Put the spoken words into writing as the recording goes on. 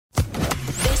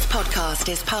podcast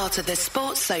is part of the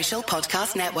Sports Social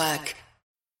Podcast Network.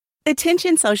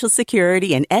 Attention Social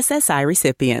Security and SSI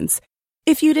recipients.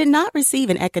 If you did not receive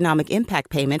an economic impact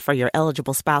payment for your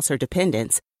eligible spouse or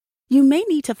dependents, you may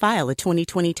need to file a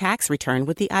 2020 tax return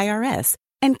with the IRS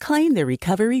and claim the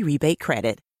recovery rebate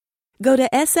credit. Go to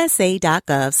ssa.gov/EIP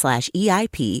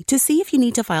to see if you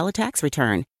need to file a tax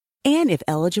return and if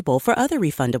eligible for other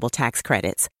refundable tax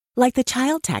credits, like the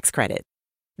child tax credit.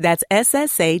 That's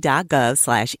ssa.gov/EIP.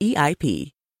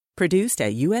 Produced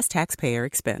at U.S. taxpayer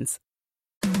expense.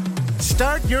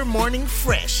 Start your morning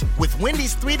fresh with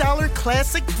Wendy's $3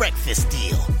 Classic Breakfast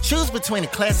Deal. Choose between a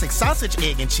Classic Sausage,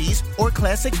 Egg, and Cheese or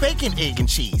Classic Bacon, Egg, and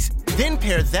Cheese. Then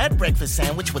pair that breakfast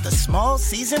sandwich with a small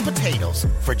seasoned potatoes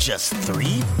for just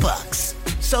 $3.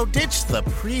 So ditch the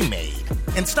pre-made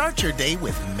and start your day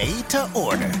with made to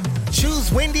order.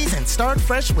 Choose Wendy's and start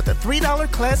fresh with a $3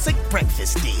 Classic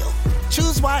Breakfast Deal.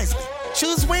 Choose wisely.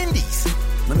 Choose Wendy's.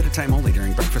 Limited time only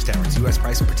during breakfast hours. U.S.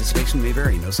 price and participation may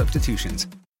vary. No substitutions.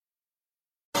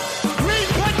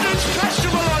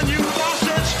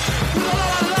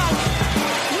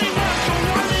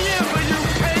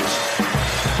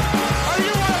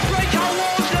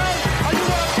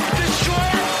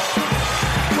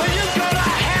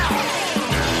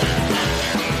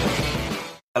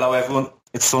 Hello everyone,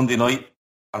 it's Sunday night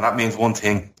and that means one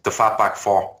thing, the Fatback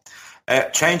 4.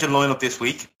 Change in lineup this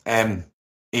week. Ian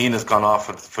has gone off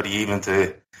for the evening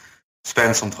to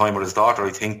spend some time with his daughter,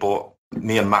 I think, but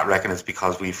me and Matt reckon it's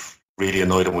because we've really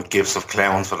annoyed him with gifts of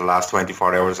clowns for the last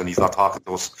 24 hours and he's not talking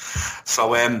to us. So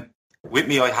with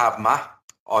me I have Matt,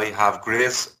 I have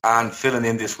Grace, and filling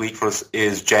in this week for us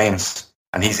is James,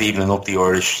 and he's evening up the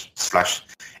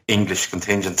Irish/English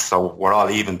contingent, so we're all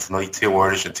even tonight, 2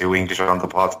 Irish and 2 English on the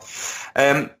pod.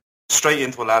 Straight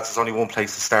into it, lads, there's only one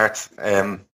place to start,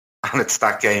 and it's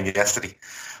that game yesterday.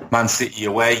 Man City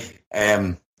away.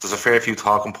 There's a fair few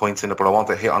talking points in it, but I want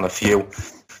to hit on a few.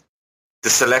 The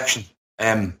selection.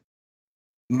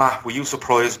 Matt, were you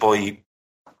surprised by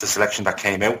the selection that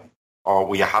came out? Or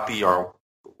were you happy, or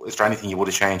is there anything you would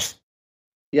have changed?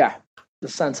 Yeah, the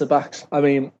centre-backs. I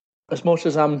mean, as much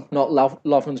as I'm not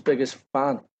Lovren's biggest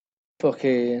fan,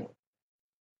 fucking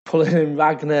pulling in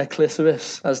Ragnar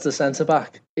Kliseris as the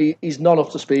centre-back, he's not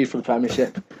up to speed for the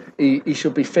Premiership. He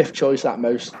should be 5th choice at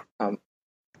most. I'm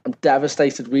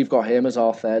devastated we've got him as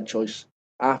our 3rd choice.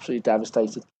 Absolutely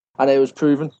devastated. And it was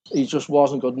proven he just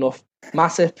wasn't good enough.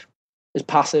 Matip is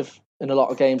passive in a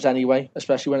lot of games anyway,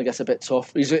 especially when it gets a bit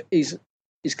tough. He's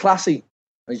classy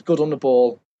and he's good on the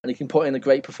ball and he can put in a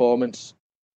great performance.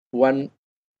 When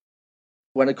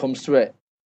it comes to it,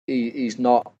 he's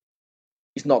not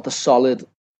the solid,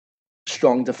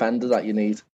 strong defender that you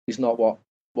need. He's not what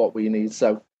we need.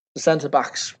 So the centre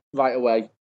backs right away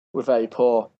were very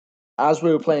poor. As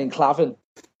we were playing Clavin,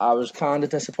 I was kind of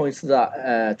disappointed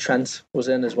that Trent was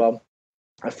in as well.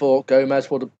 I thought Gomez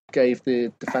would have gave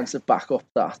the defensive backup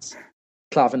that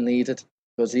Clavin needed,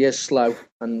 because he is slow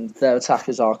and their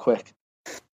attackers are quick.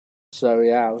 So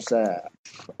yeah, I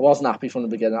wasn't happy from the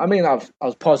beginning. I mean, I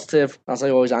was positive, as I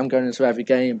always am going into every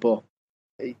game, but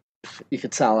you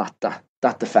could tell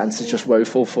that defence is just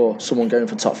woeful for someone going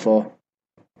for top 4.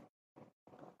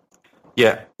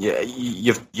 Yeah,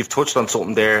 you've touched on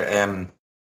something there.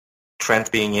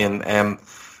 Trent being in.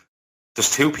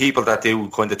 There's 2 people that do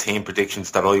kind of team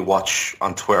predictions that I watch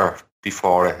on Twitter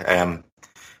before it.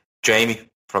 Jamie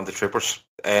from the Trippers.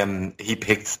 He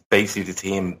picked basically the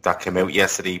team that came out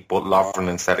yesterday, but Lovren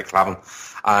instead of Clavin.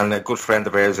 And a good friend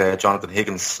of ours, Jonathan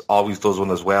Higgins, always does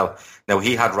one as well. Now,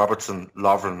 he had Robertson,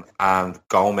 Lovren and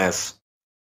Gomez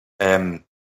in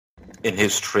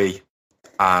his 3,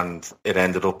 and it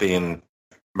ended up being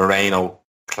Moreno,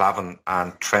 Clavin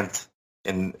and Trent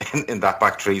in that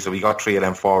back 3. So we got 3 of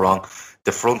them 4 wrong.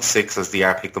 The front 6 as they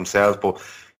are picked themselves. But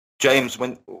James,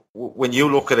 when you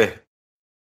look at it,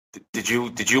 did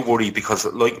you worry? Because I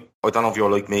don't know if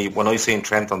you're like me. When I seen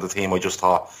Trent on the team, I just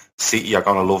thought City are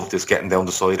gonna love this getting down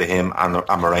the side of him and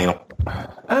Moreno.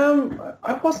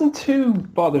 I wasn't too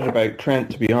bothered about Trent,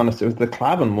 to be honest. It was the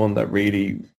Clavin one that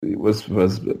really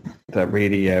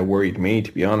worried me,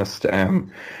 to be honest.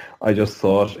 I just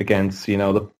thought against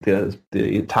the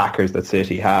attackers that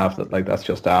City have, that's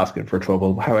just asking for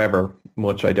trouble. However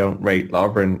much I don't rate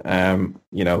Lovren,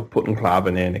 putting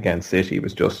Clavin in against City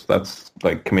that's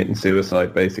like committing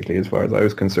suicide basically, as far as I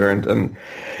was concerned. And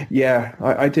yeah,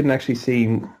 I didn't actually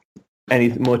see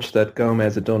much that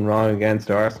Gomez had done wrong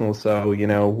against Arsenal. So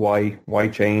why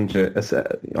change it?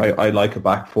 I like a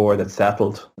back 4 that's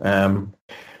settled.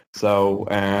 So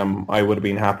I would have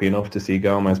been happy enough to see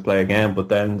Gomez play again. But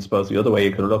then I suppose the other way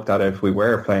you could have looked at it, if we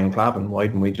were playing Klavan, why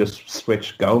didn't we just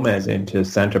switch Gomez into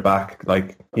centre-back?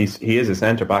 Like, he is a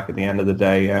centre-back at the end of the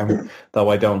day, though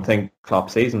I don't think Klopp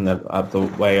sees him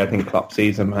the way I think Klopp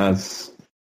sees him as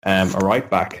a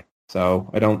right-back. So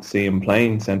I don't see him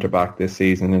playing centre-back this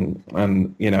season.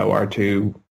 And you know, our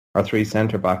three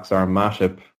centre-backs are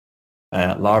Matip,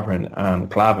 Lovren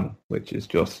and Klavan, which is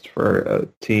just for a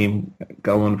team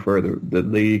going for the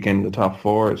league in the top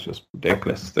four is just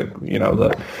ridiculous. And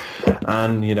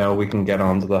we can get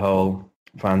on to the whole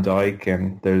Van Dijk,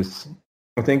 and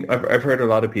I think I've heard a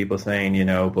lot of people saying,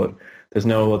 but there's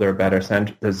no other better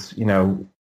centre. There's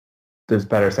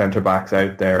better centre backs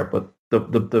out there, but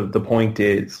the point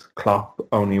is Klopp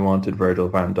only wanted Virgil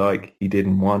van Dijk. He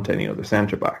didn't want any other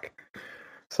centre back.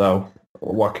 So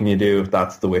what can you do if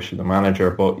that's the wish of the manager?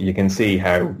 But you can see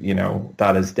how,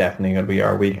 that is definitely going to be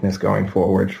our weakness going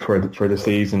forward for the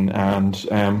season.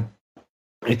 And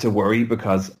it's a worry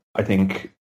because I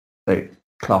think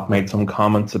Klopp made some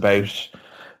comments about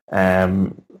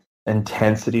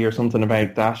intensity or something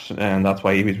about that, and that's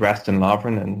why he was resting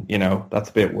Lovren. And, that's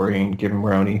a bit worrying given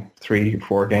we're only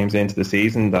 3-4 games into the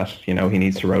season that, he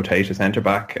needs to rotate a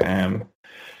centre-back.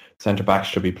 Centre-backs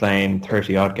should be playing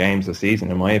 30-odd games a season,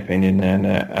 in my opinion,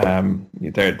 and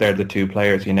they're the two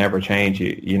players you never change.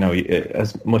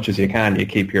 As much as you can, you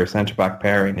keep your centre-back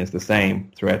pairing is the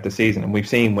same throughout the season. And we've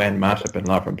seen when Matip and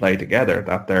Lovren play together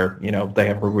that they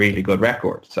have a really good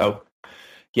record. So,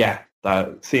 yeah,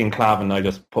 seeing Klavan, I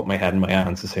just put my head in my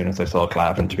hands as soon as I saw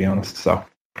Klavan, to be honest. So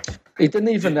he didn't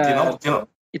even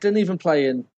he didn't even play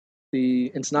in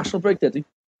the international break, did he?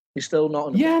 He's still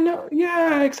not.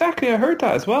 Yeah, exactly. I heard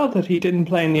that as well, that he didn't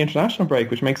play in the international break,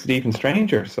 which makes it even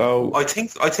stranger. So I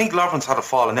think Lovren's had a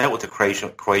falling out with the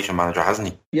Croatian manager, hasn't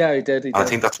he? Yeah, he did. I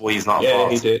think that's why he's not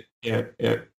involved. Yeah, he did.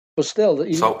 Yeah. But still,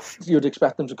 you'd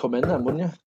expect him to come in then, wouldn't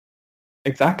you?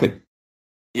 Exactly.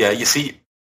 Yeah, you see,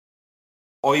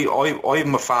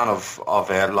 I'm a fan of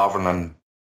Lovren and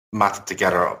Matip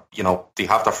together. They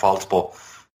have their faults, but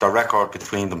the record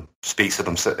between them speaks for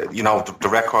them. The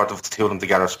record of the two of them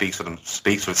together speaks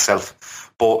for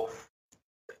itself. But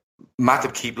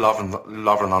Matip keep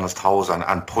Lovren on his toes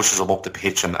and pushes him up the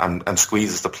pitch and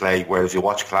squeezes the play. Whereas you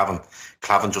watch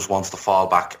Klavan just wants to fall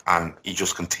back and he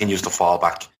just continues to fall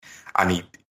back, and he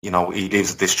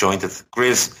leaves it disjointed.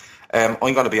 Grizz,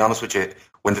 I'm going to be honest with you.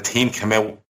 When the team came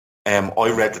out, I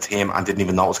read the team and didn't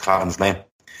even know it was Klavan's name.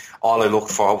 All I looked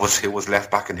for was who was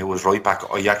left back and who was right back.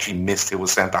 I actually missed who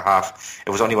was centre half. It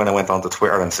was only when I went onto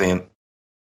Twitter and saying,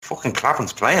 fucking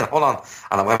Klavan's playing, hold on.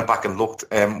 And I went back and looked.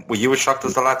 Were you as shocked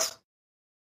as the lads?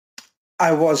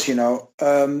 I was,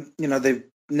 they've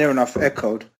near enough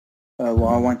echoed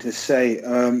what I wanted to say.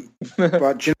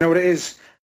 But do you know what it is?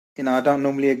 I don't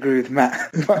normally agree with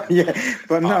Matt. But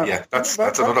that's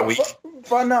another week.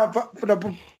 But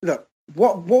look,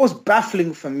 what was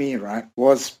baffling for me, right,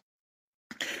 was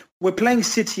we're playing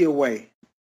City away.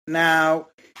 Now,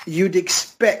 you'd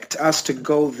expect us to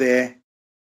go there.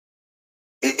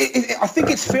 I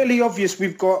think it's fairly obvious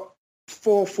we've got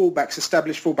 4 fullbacks,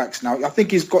 established fullbacks now. I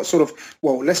think he's got sort of,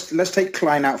 let's take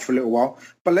Klein out for a little while,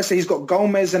 but let's say he's got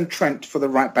Gomez and Trent for the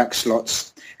right-back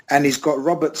slots, and he's got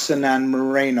Robertson and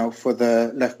Moreno for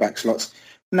the left-back slots.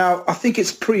 Now, I think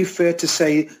it's pretty fair to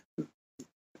say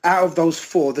out of those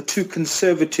 4, the 2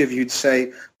 conservative, you'd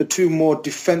say, the 2 more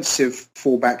defensive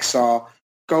fullbacks are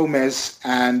Gomez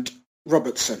and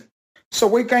Robertson. So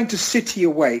we're going to City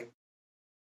away,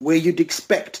 where you'd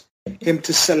expect him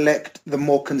to select the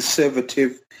more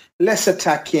conservative, less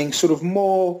attacking, sort of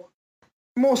more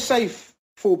safe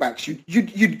fullbacks.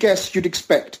 You'd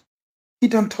expect. He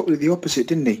done totally the opposite,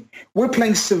 didn't he? We're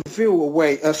playing Seville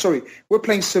away. We're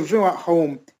playing Seville at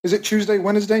home. Is it Tuesday,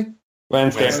 Wednesday?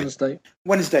 Wednesday.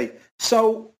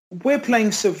 So we're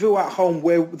playing Seville at home,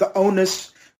 where the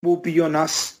onus will be on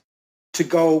us to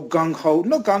go gung-ho,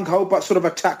 not gung-ho, but sort of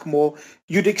attack more.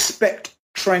 You'd expect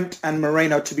Trent and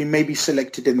Moreno to be maybe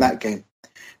selected in that game.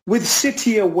 With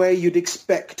City away, you'd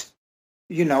expect,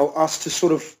 us to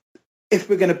sort of, if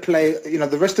we're going to play,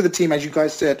 the rest of the team, as you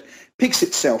guys said, picks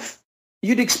itself.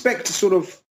 You'd expect sort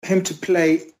of him to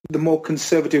play the more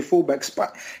conservative fullbacks,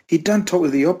 but he done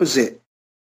totally the opposite.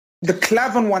 The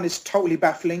Klavan one is totally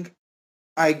baffling.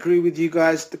 I agree with you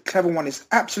guys. The Klavan one is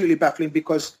absolutely baffling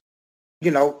because,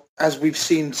 as we've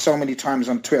seen so many times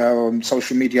on Twitter or on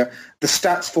social media, the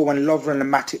stats for when Lovren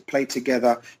and Matip play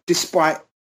together, despite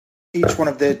each one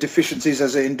of their deficiencies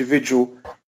as an individual,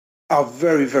 are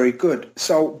very, very good.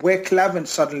 So where Klavan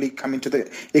suddenly come into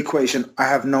the equation, I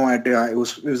have no idea. It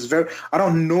was very. I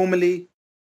don't normally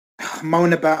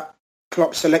moan about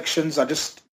Klopp selections. I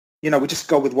just we just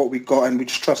go with what we got and we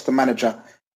just trust the manager.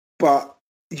 But,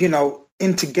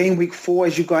 into game week 4,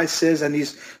 as you guys says, and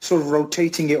he's sort of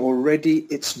rotating it already,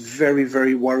 it's very,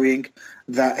 very worrying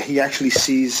that he actually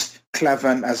sees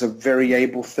Klavan as a very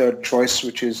able third choice,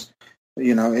 which is,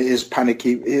 it is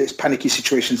panicky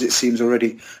situations, it seems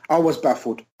already. I was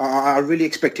baffled. I really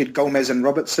expected Gomez and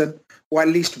Robertson, or at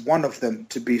least one of them,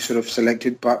 to be sort of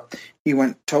selected, but he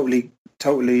went totally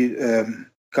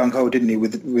gung-ho, didn't he,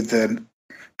 with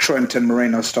Trent and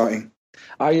Moreno starting.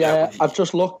 I've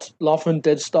just looked. Lovren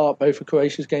did start both of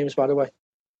Croatia's games, by the way.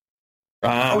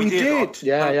 Oh, he did?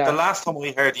 Yeah. The last time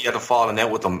we heard he had a falling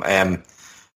out with them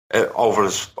over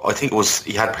his, I think it was,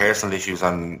 he had personal issues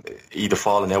and he'd have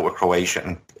fallen out with Croatia.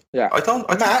 And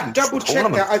Matt, double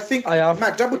check that. I think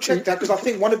Matt, double check that, because I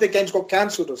think one of the games got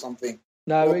cancelled or something.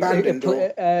 No,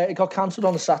 it got cancelled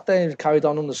on the Saturday and carried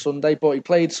on the Sunday, but he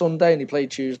played Sunday and he played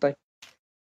Tuesday.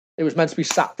 It was meant to be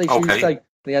Saturday, Tuesday, and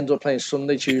he ended up playing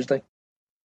Sunday, Tuesday.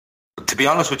 To be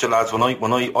honest with you, lads, when I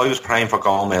was praying for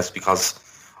Gomez, because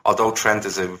although Trent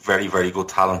is a very, very good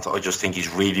talent, I just think he's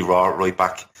really raw right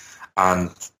back,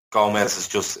 and Gomez is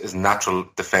just his natural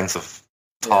defensive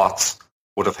thoughts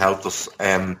would have helped us,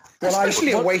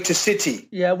 especially away to City.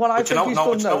 Yeah, what I think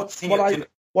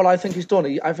he's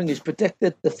done, I think he's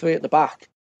predicted the three at the back,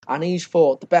 and he's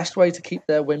thought the best way to keep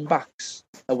their wing backs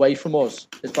away from us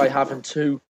is by having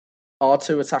our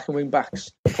two attacking wing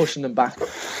backs, pushing them back,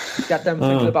 get them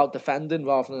thinking about defending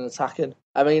rather than attacking.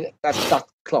 I mean, that's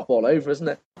Klopp all over, isn't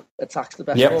it? Attack's the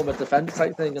best form of defender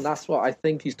type thing, and that's what I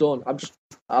think he's done.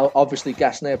 I'll obviously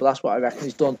guessing here, but that's what I reckon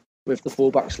he's done with the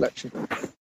fullback selection.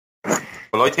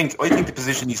 Well, I think the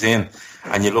position he's in,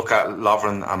 and you look at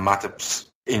Lovren and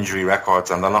Matip's injury records,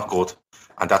 and they're not good,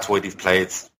 and that's why they've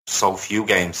played so few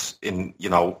games in,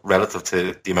 relative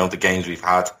to the amount of games we've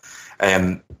had.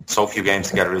 So few games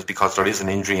together is because there is an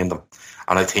injury in them,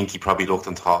 and I think he probably looked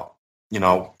and thought,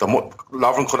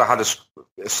 Lovren could have had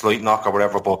a slight knock or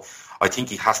whatever, but I think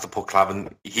he has to put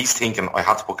Klavan. He's thinking, I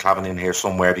have to put Klavan in here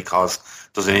somewhere because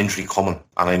there's an injury coming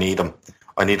and I need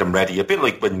him ready. A bit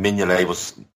like when Mignolet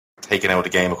was taken out of the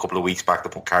game a couple of weeks back to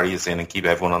put Karius in and keep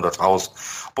everyone on their toes.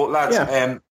 But lads,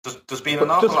 there's been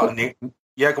an awful lot of...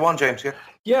 Yeah, go on, James.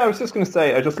 Yeah, I was just going to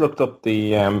say, I just looked up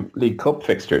the League Cup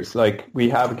fixtures. Like, we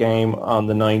have a game on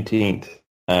the 19th.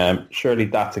 Surely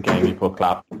that's a game you put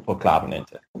Klavan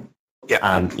into. Yeah.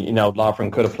 And,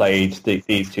 Lovren could have played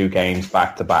these two games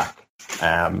back to back.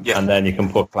 And then you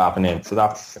can put Klavan in. So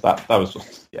that was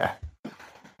just, yeah.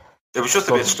 It was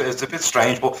just it's a bit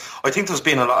strange, but I think there's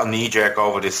been a lot of knee-jerk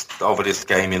over this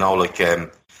game,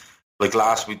 like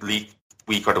last week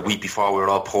or the week before, we were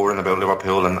all pouring about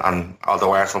Liverpool, and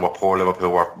although Arsenal were poor,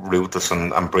 Liverpool were ruthless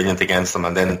and brilliant against them.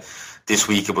 And then this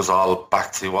week it was all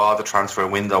back to the transfer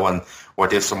window and we're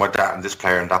this and we're that and this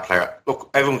player and that player. Look,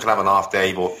 everyone can have an off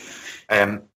day, but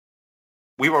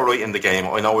we were right in the game.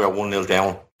 I know we were 1-0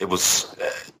 down. It was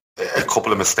a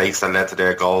couple of mistakes that led to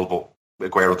their goal, but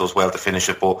Aguero does well to finish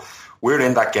it. But we're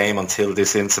in that game until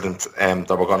this incident that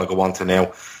we're going to go on to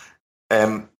now.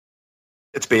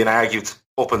 It's being argued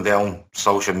up and down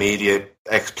social media,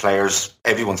 ex-players,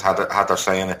 everyone's had their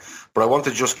say in it. But I want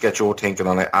to just get your thinking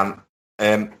on it.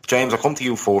 And James, I'll come to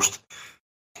you first.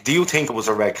 Do you think it was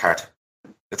a red card?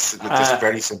 It's just a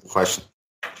very simple question.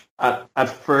 At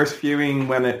first viewing,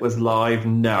 when it was live,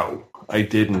 no, I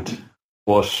didn't.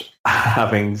 But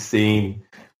having seen,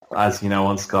 as you know,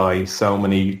 on Sky, so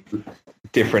many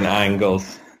different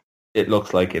angles, it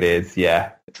looks like it is.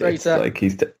 Yeah, it's like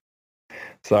he's.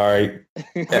 Sorry.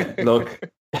 Yeah, look,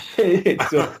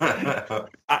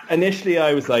 initially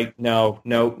I was like, no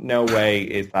way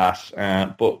is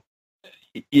that. But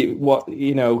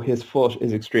his foot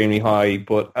is extremely high.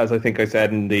 But as I think I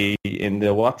said in the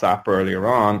WhatsApp earlier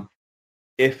on,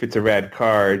 if it's a red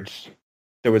card,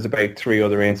 there was about 3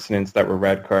 other incidents that were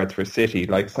red cards for City.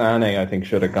 Like Sané, I think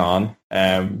should have gone.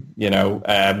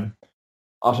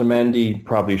 Otamendi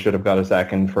probably should have got a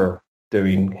second for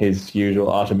doing his usual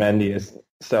Otamendi.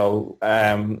 So,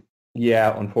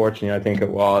 unfortunately, I think it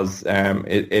was.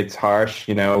 It's harsh,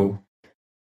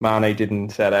 Mane didn't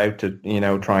set out to,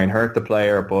 try and hurt the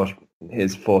player, but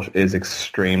his foot is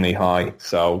extremely high.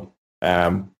 So,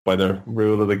 by the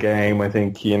rule of the game, I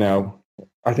think,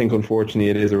 unfortunately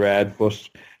it is a red. But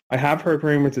I have heard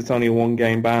rumours it's only a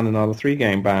 1-game ban and not a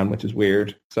 3-game ban, which is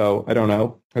weird. So, I don't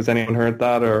know. Has anyone heard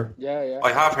that? Or Yeah.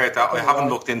 I have heard that. I haven't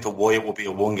looked into why it would be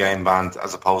a 1-game ban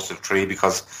as opposed to 3,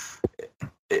 because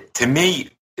to me,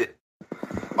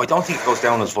 I don't think it goes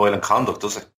down as violent conduct,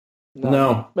 does it?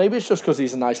 No. Maybe it's just because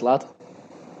he's a nice lad.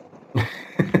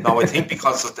 No, I think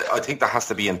I think there has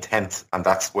to be intent, and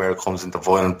that's where it comes into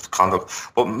violent conduct.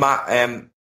 But Matt,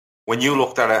 when you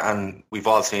looked at it, and we've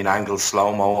all seen angles,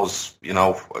 slow-mos, you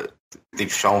know,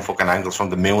 they've shown fucking angles from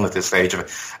the moon at this stage of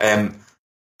it.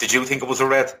 Did you think it was a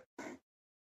red?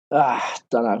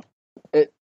 Don't know.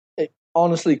 It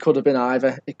honestly could have been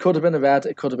either. It could have been a red.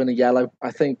 It could have been a yellow.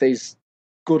 I think there's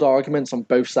good arguments on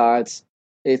both sides.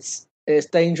 It's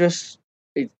dangerous.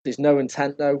 There's no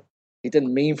intent though. He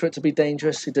didn't mean for it to be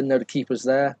dangerous. He didn't know the keeper's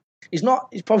there. He's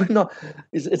probably not.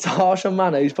 It's harsh on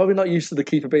Mane. He's probably not used to the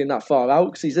keeper being that far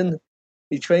out because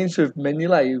he trains with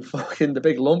Mignolet, who fucking the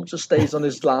big lump just stays on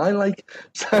his line. Like,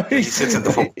 so he sits in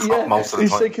the front most of the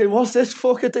time. He's thinking, what's this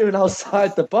fucker doing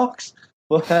outside the box?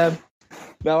 But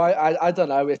no, I don't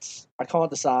know. I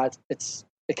can't decide. It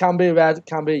can be a red, it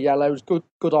can be a yellow. There's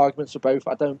good arguments for both.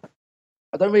 I don't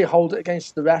really hold it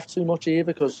against the ref too much either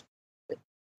because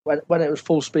when it was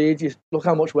full speed, you look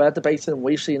how much we're debating and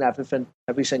we've seen everything,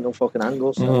 every single fucking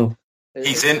angle. So.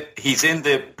 He's in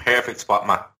the perfect spot,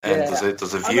 Matt.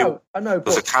 There's a view. I know.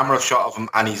 There's a camera shot of him,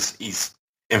 and he's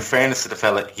in fairness to the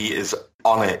fella, he is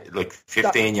on it like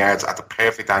 15 yards at the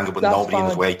perfect angle, but nobody in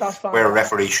his way, where a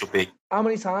referee should be. How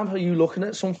many times are you looking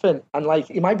at something and like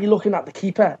you might be looking at the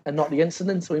keeper and not the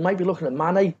incident, or you might be looking at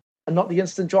Mane and not the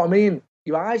incident? Do you know what I mean?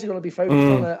 Your eyes are going to be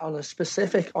focused on a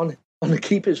specific on the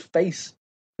keeper's face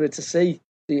for it to see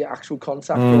the actual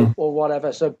contact or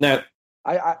whatever. So now,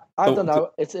 I don't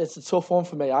know. It's a tough one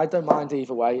for me. I don't mind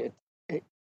either way.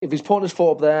 If he's putting his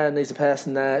foot up there and there's a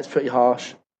person there, it's pretty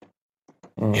harsh.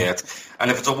 Yeah, and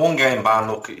if it's a one-game ban,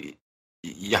 look,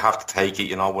 you have to take it.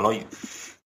 You know,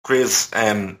 Chris,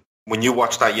 when you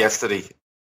watched that yesterday,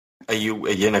 are you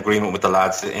in agreement with the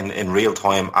lads in real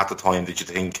time at the time? Did you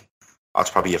think that's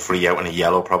probably a free out and a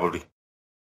yellow, probably?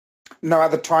 No,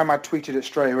 at the time I tweeted it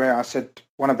straight away. I said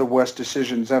one of the worst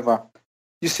decisions ever.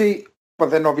 You see, but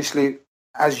then obviously,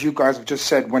 as you guys have just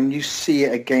said, when you see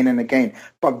it again and again,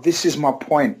 but this is my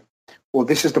point. Well,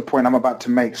 this is the point I'm about to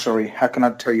make. Sorry, how can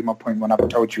I tell you my point when I've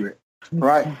told you it?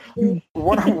 Right?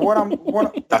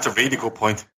 That's a really good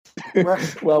point. Look.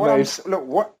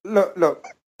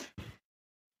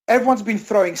 Everyone's been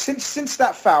throwing since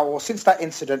that foul or since that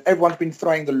incident. Everyone's been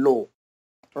throwing the law,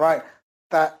 right?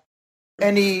 That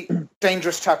any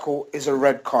dangerous tackle is a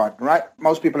red card, right?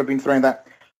 Most people have been throwing that.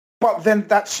 But then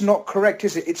that's not correct,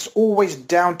 is it? It's always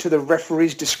down to the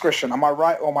referee's discretion. Am I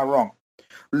right or am I wrong?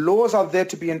 Laws are there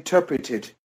to be interpreted,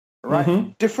 right?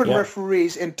 Mm-hmm. Different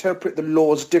referees interpret the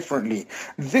laws differently.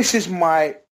 This is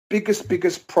my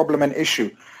biggest problem and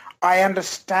issue. I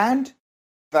understand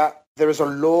that there is a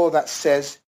law that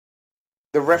says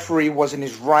the referee was in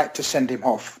his right to send him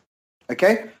off,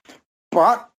 okay?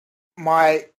 But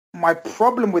my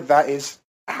problem with that is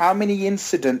how many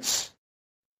incidents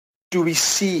do we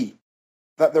see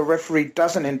that the referee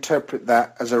doesn't interpret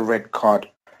that as a red card?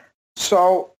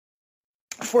 So,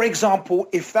 for example,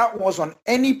 if that was on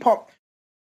any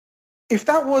if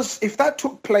that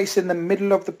took place in the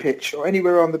middle of the pitch or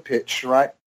anywhere on the pitch,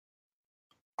 right?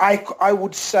 I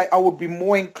would say I would be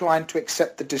more inclined to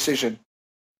accept the decision.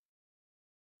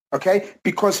 Okay?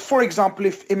 Because, for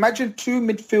example, imagine two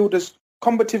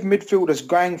combative midfielders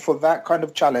going for that kind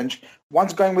of challenge,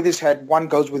 one's going with his head, one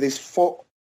goes with his foot,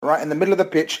 right in the middle of the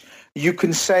pitch, you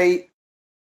can say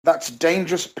that's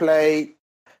dangerous play.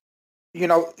 You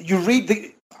know, you read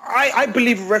I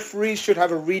believe referees should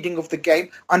have a reading of the game,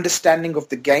 understanding of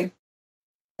the game.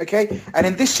 Okay? And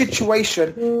in this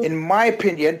situation, in my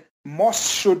opinion, Moss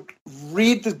should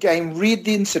read the game, read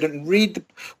the incident, read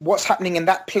what's happening in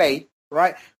that play,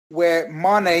 right? Where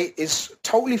Mane is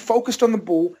totally focused on the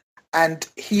ball and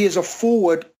he is a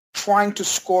forward trying to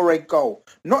score a goal,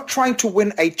 not trying to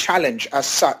win a challenge as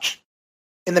such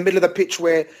in the middle of the pitch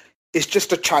where it's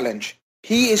just a challenge.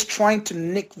 He is trying to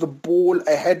nick the ball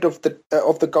ahead of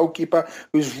the goalkeeper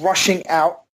who's rushing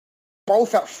out,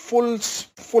 both at full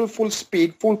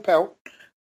speed, full pelt.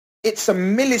 It's a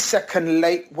millisecond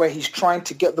late where he's trying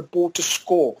to get the ball to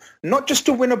score, not just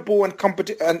to win a ball and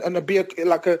be a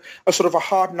sort of a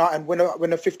hard nut and win a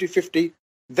 50-50.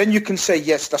 Then you can say,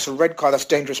 yes, that's a red card, that's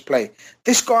dangerous play.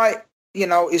 This guy, you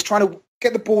know, is trying to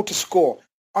get the ball to score.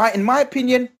 In my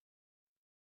opinion,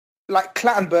 like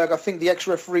Clattenburg, I think the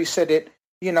ex-referee said it,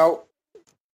 you know,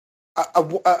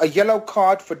 a yellow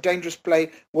card for dangerous play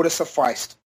would have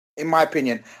sufficed, in my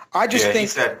opinion. He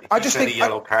said a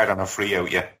yellow card on a free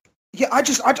out, yeah. Yeah,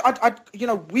 I you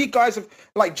know, we guys have,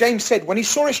 like James said, when he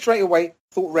saw it straight away,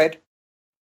 thought red.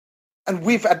 And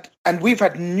we've had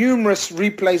numerous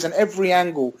replays on every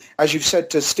angle, as you've said,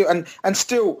 to still and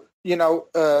still, you know,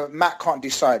 Matt can't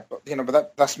decide, but you know,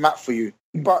 but that's Matt for you.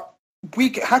 But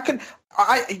you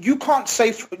can't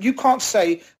say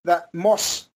that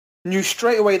Moss knew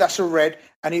straight away that's a red,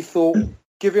 and he thought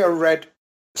give it a red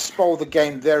spoil the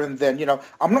game there and then. You know,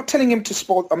 I'm not telling him to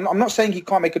spoil. I'm not saying he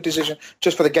can't make a decision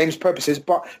just for the game's purposes,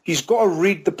 but he's got to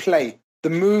read the play, the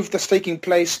move that's taking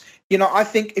place. You know, I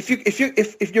think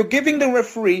if you're giving the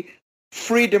referee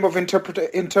freedom of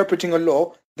interpreting a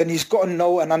law, then he's got to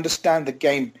know and understand the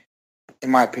game,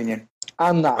 in my opinion.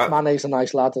 And that Mane's a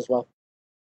nice lad as well.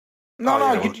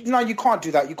 No, you can't do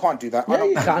that. You can't do that. Yeah,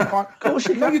 you can. Of course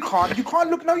you can. No, you can't. You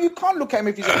can't look. No, you can't look at him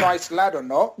if he's a nice lad or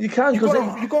not. You can,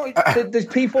 because there's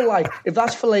people like, if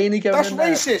that's Fellaini going in there.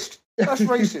 That's racist. That's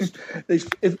racist.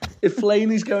 If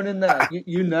Fellaini's going in there,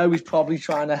 you know he's probably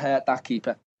trying to hurt that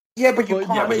keeper. Yeah, but you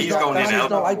can't. Yeah, but he's going in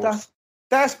out. Not like that.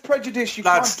 That's prejudice. You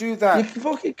can't do that. You can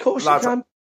fucking, of course you can.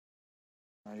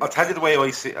 I'll tell you the way I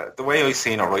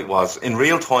seen it, right, was in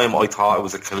real time I thought it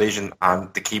was a collision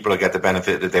and the keeper will get the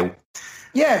benefit of the doubt.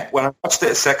 Yeah. When I watched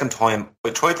it a second time, I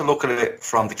tried to look at it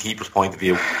from the keeper's point of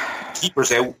view.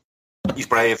 Keeper's out, he's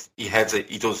brave, he heads it,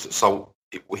 he does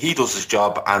his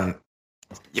job, and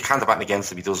you can't have anything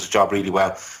against him, he does his job really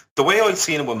well. The way I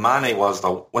seen it with Mane was,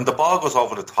 though, when the ball goes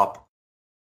over the top,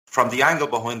 from the angle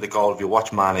behind the goal, if you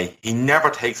watch Mane, he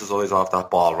never takes his eyes off that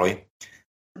ball, right?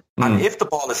 And if the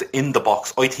ball is in the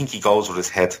box, I think he goes with his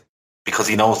head because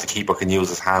he knows the keeper can use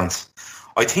his hands.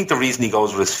 I think the reason he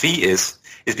goes with his feet is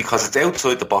because it's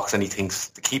outside the box and he thinks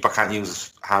the keeper can't use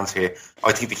his hands here.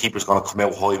 I think the keeper's going to come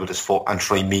out high with his foot and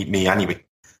try and meet me anyway.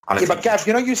 And but Gav,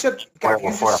 you've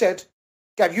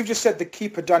just said the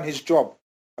keeper done his job,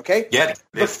 okay? Yeah.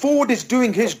 The forward is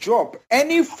doing his job.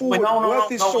 Any forward worth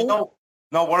his salt.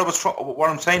 No, what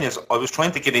I'm saying is I was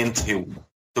trying to get into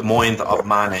the mind of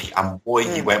Mane and why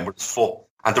he went with his foot.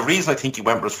 And the reason I think he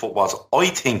went with his foot was I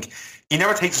think he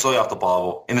never takes his eye off the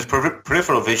ball. In his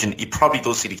peripheral vision, he probably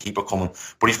does see the keeper coming,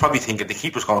 but he's probably thinking the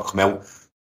keeper's going to come out,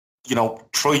 you know,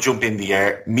 try jump in the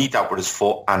air, meet that with his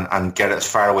foot and get it as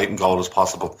far away from goal as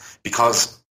possible.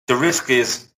 Because the risk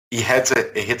is he heads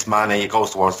it, it hits Mane, it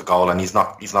goes towards the goal, and he's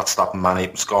not stopping Mane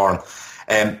from scoring.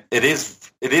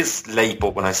 It is late,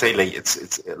 but when I say late,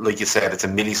 it's like you said, it's a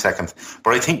millisecond.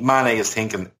 But I think Mane is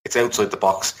thinking it's outside the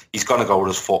box. He's going to go with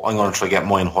his foot. I'm going to try to get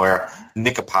mine higher,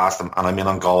 nick it past him, and I'm in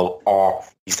on goal. Or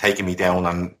he's taking me down,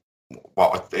 and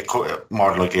it could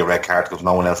more than likely a red card because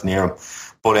no one else near him.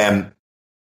 But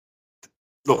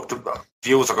look, the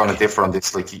views are going to differ on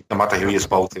this. Like no matter who you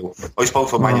spoke to, I spoke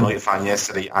to a Man United fan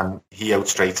yesterday, and he out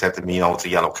straight said to me, "No, it's a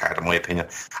yellow card, in my opinion."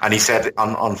 And he said,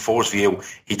 on For's view,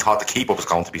 he thought the keeper was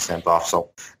going to be sent off.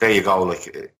 So there you go.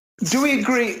 Like, do we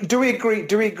agree?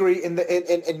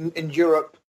 In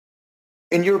Europe,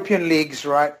 in European leagues,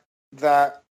 right?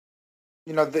 That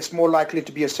you know, there's more likely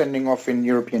to be a sending off in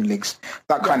European leagues.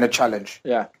 That kind of challenge.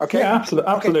 Yeah. Okay. Yeah,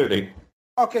 absolutely.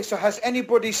 Okay. So has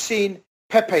anybody seen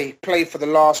Pepe play for the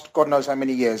last God knows how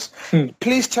many years?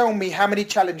 Please tell me how many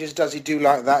challenges does he do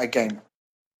like that a game?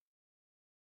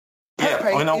 Yeah,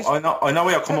 Pepe I know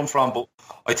where you're coming from, but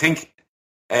I think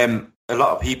a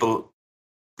lot of people,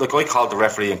 like I called the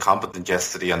referee incompetent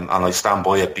yesterday, and I stand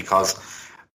by it because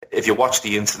if you watch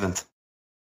the incident,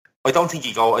 I don't think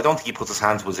he puts his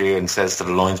hand to his ear and says to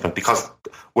the linesman, because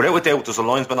without a doubt, there's a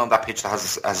linesman on that pitch that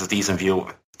has a decent view of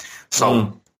it.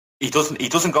 So he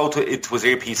doesn't go to his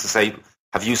earpiece and say,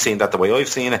 "Have you seen that the way I've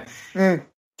seen it?"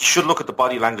 You should look at the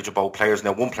body language of both players.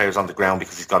 Now, one player's on the ground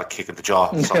because he's got a kick in the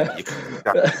jaw. So you can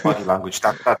that body language,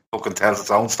 that fucking tells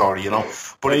its own story, you know.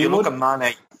 But if you look at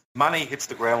Mane hits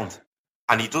the ground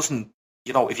and he doesn't,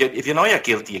 you know, if you know you're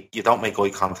guilty, you don't make eye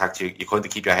contact. You kind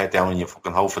of keep your head down and you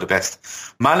fucking hope for the best.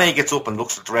 Mane gets up and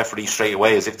looks at the referee straight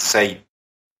away as if to say,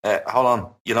 hold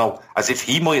on, you know, as if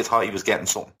he might have thought he was getting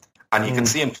something. And you can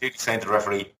see him clearly saying to the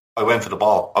referee, "I went for the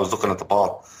ball. I was looking at the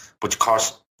ball." But of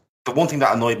course, the one thing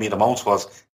that annoyed me the most was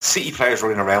City players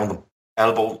were in around him,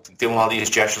 doing all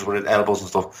these gestures with elbows and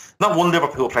stuff. Not one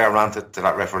Liverpool player ran to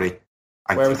that referee.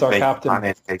 And where was our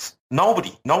captain?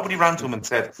 Nobody ran to him and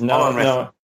said,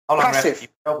 No. Passive.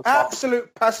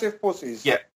 Absolute passive pussies.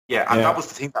 Yeah, and that was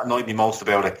the thing that annoyed me most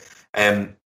about it.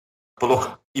 But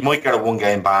look, he might get a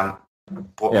one-game ban.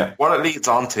 But what it leads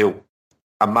on to,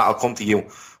 and Matt, I'll come to you,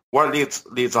 what it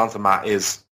leads on to, Matt,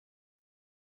 is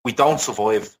we don't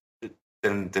survive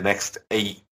in the next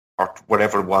 8 or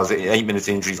whatever it was, 8 minutes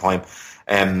injury time.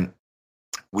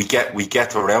 We get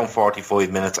to around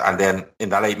 45 minutes, and then in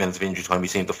that 8 minutes of injury time, we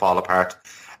seem to fall apart.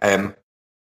 You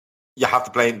have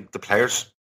to blame the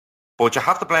players, but you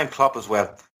have to blame Klopp as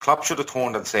well. Klopp should have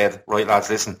turned and said, "Right, lads,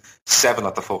 listen, 7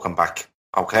 at the fucking back,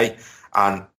 okay?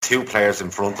 And 2 players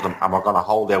in front of them, and we're going to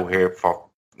hold out here for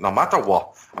no matter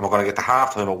what, and we're going to get to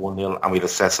half-time at 1-0, and we'll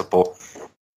assess it." But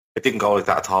it didn't go like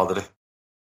that at all, did it?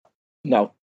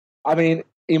 No. I mean,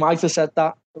 he might have said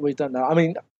that. We don't know. I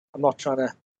mean, I'm not trying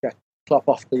to get Klopp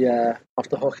off the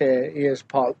hook here. He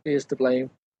is to blame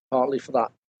partly for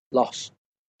that loss.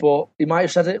 But he might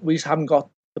have said it. We just haven't got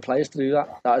the players to do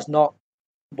that. That is not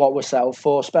what we're set up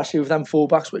for, especially with them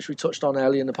fullbacks, which we touched on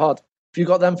earlier in the pod. If you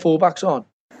got them fullbacks on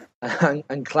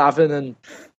and Clavin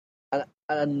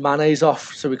and Mane's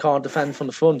off, so we can't defend from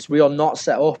the front, we are not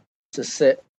set up to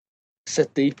sit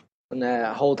deep and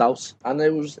hold out. And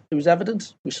it was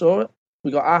evident. We saw it.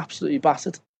 We got absolutely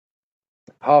battered.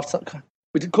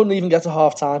 Couldn't even get to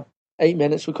half time. 8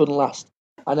 minutes we couldn't last.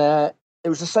 And it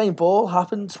was the same ball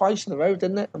happened twice in a row,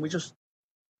 didn't it? And we just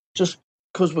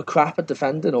because we're crap at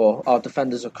defending, or our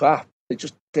defenders are crap, they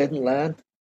just didn't learn,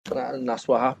 and that's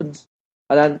what happened.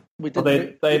 And then we did.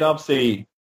 Well,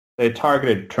 they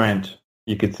targeted Trent.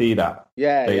 You could see that.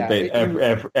 Yeah,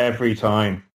 every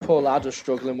time. Poor lad was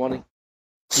struggling, wasn't he?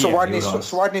 So why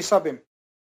didn't he sub him?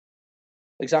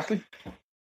 Exactly.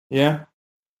 Yeah.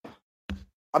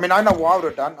 I mean, I know what I would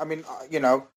have done. I mean,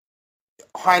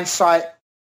 hindsight,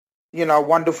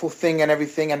 wonderful thing and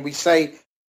everything. And we say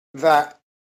that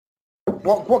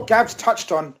what Gab's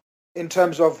touched on in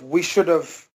terms of we should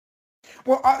have...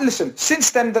 Well, listen,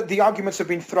 since then the arguments have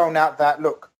been thrown out that,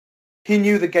 look, he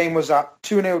knew the game was up,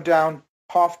 2-0 down,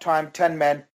 half-time, 10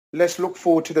 men. Let's look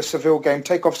forward to the Seville game,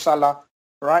 take off Salah,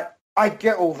 right? I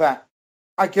get all that,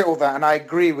 and I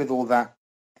agree with all that.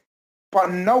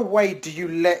 But no way do you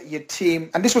let your team...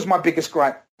 And this was my biggest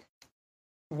gripe.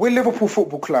 We're Liverpool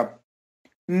Football Club.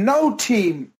 No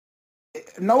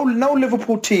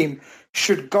Liverpool team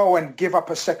should go and give up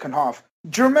a second half.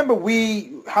 Do you remember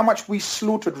how much we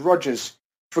slaughtered Rodgers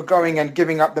for going and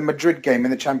giving up the Madrid game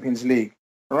in the Champions League?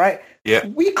 Right? Yeah.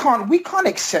 We can't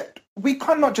accept. We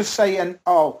cannot just say,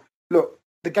 look,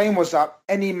 the game was up.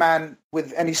 Any man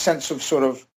with any sense of sort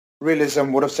of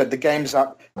realism would have said the game's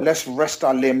up. Let's rest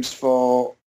our limbs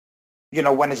for,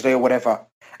 Wednesday or whatever.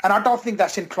 And I don't think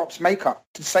that's in Klopp's makeup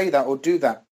to say that or do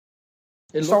that.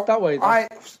 It looked that way, though.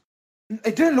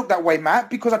 It didn't look that way, Matt,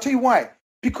 because I'll tell you why.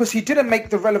 Because he didn't make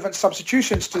the relevant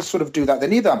substitutions to sort of do that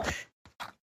then either.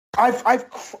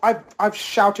 I've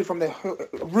shouted from the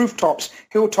rooftops,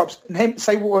 hilltops,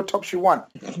 say what tops you want.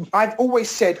 I've always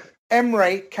said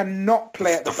Emre cannot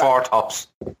play at the back. Four tops.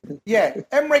 Yeah,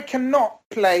 Emre cannot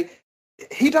play.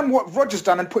 He done what Rodgers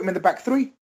done and put him in the back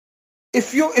three.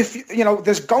 If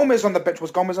there's Gomez on the bench.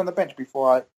 Was Gomez on the bench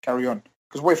before I carry on?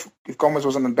 Because if Gomez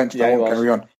was on the bench, I won't carry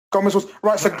on. Gomez was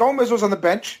right. So Gomez was on the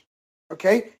bench.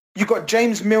 Okay, you got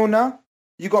James Milner.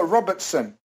 You got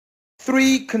Robertson.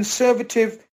 3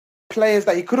 conservative players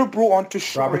that he could have brought on to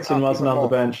show. Robertson wasn't on the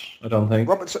bench, I don't think.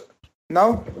 Robertson,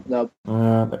 no.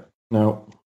 No.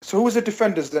 So who was the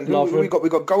defenders then? Who we got? We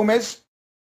got Gomez.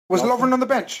 Was Lovren on the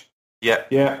bench?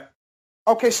 Yeah.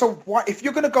 Okay, so if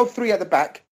you're going to go 3 at the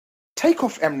back, take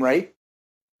off Emre,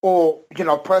 or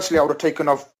personally, I would have taken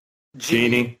off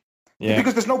Gini. Yeah.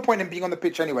 Because there's no point in being on the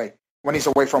pitch anyway when he's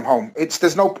away from home.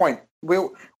 There's no point. We're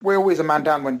always a man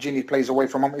down when Gini plays away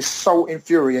from home. It's so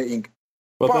infuriating.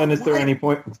 But then is there any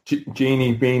point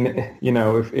Gini being,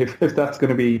 if that's going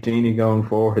to be Gini going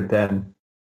forward, then...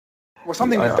 Well,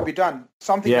 something needs to be done.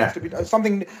 Something needs to be done.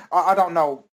 Something, I don't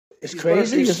know. It's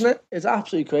crazy, isn't it? It's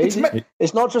absolutely crazy.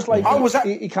 It's not just like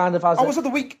he kind of has... I was at the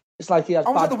week... It's like he has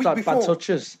bad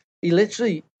touches. He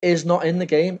literally is not in the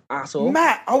game at all.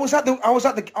 Matt, I was at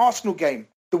the Arsenal game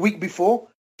the week before.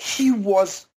 He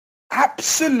was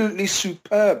absolutely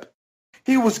superb.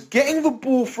 He was getting the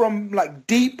ball from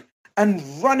deep and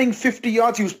running 50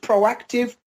 yards. He was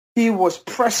proactive. He was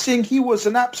pressing. He was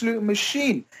an absolute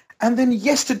machine. And then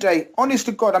yesterday, honest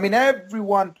to God, I mean,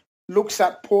 everyone looks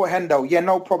at poor Hendo. Yeah,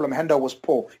 no problem. Hendo was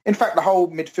poor. In fact, the whole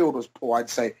midfield was poor,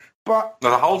 I'd say. But no,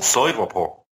 the whole side were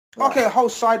poor. Okay, the whole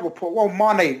side were poor. Well,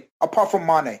 Mane, apart from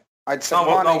Mane, I'd say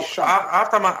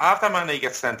after Mane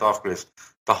gets sent off, Chris,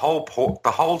 the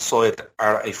whole side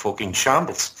are a fucking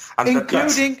shambles, and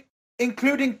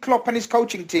including Klopp and his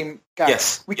coaching team. Guys.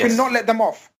 Yes, we cannot let them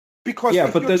off because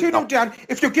if you're 2-0 down,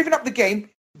 if you're giving up the game,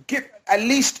 at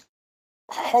least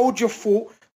hold your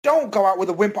fort. Don't go out with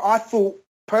a whimper. I thought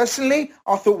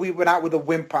we went out with a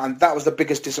whimper, and that was the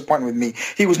biggest disappointment with me.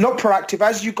 He was not proactive,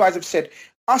 as you guys have said.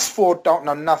 Us 4 don't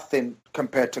know nothing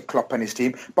compared to Klopp and his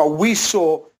team, but we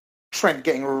saw Trent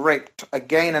getting raped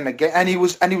again and again, and he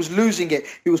was losing it.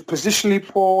 He was positionally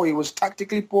poor, he was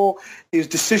tactically poor, his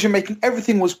decision making,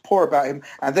 everything was poor about him,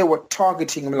 and they were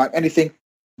targeting him like anything.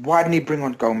 Why didn't he bring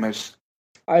on Gomez?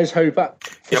 I just hope that.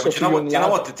 Yeah, but do you know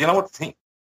what the thing?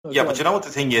 Yeah, but you know what the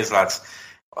thing is, lads.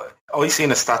 I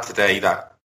seen a stat today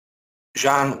that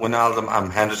Jean, Wijnaldum,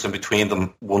 and Henderson between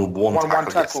them won one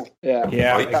tackle.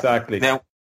 Yeah, right? Exactly. Now,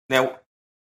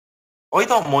 I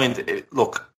don't mind.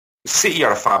 Look, City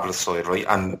are a fabulous side, right?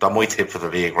 And they're my tip for the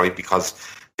league, right? Because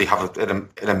they have an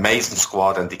amazing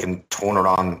squad and they can turn it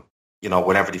on,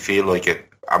 whenever they feel like it.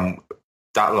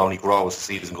 That'll only grow as the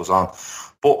season goes on.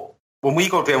 But when we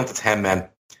go down to 10 men,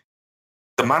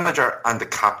 the manager and the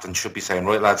captain should be saying,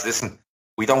 right, lads, listen,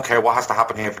 we don't care what has to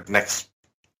happen here for the next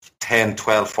 10,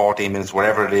 12, 14 minutes,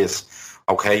 whatever it is,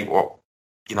 okay? Or,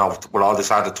 with all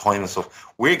this added time and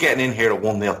stuff. We're getting in here at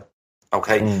 1-0.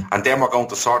 Okay, and then we're going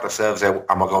to sort ourselves out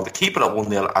and we're going to keep it at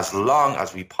 1-0 as long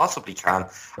as we possibly can.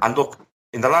 And look,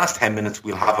 in the last 10 minutes,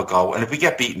 we'll have a go. And if we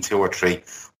get beaten 2 or 3,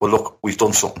 well, look, we've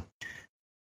done something.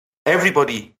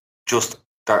 Everybody as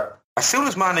soon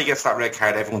as Mane gets that red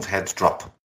card, everyone's heads drop.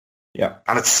 Yeah.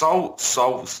 And it's so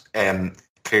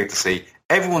clear to see.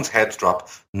 Everyone's heads drop.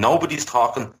 Nobody's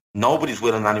talking. Nobody's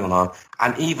willing anyone on.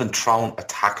 And even throwing a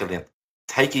tackle in.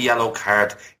 Take a yellow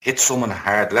card, hit someone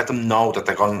hard, let them know that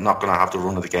they're not going to have the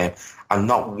run of the game. And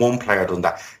not one player done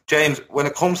that. James, when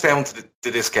it comes down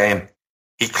to this game,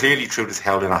 he clearly threw his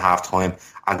hell in at half-time.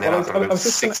 And then after about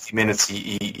 60 minutes,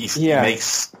 he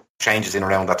makes changes in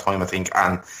around that time, I think.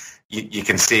 And you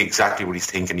can see exactly what he's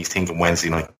thinking. He's thinking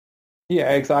Wednesday night. Yeah,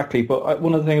 exactly. But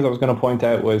one of the things I was going to point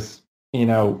out was,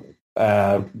 one,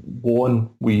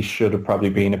 we should have probably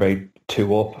been about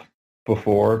 2 up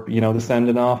before, the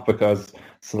sending off, because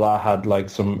Salah had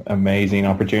some amazing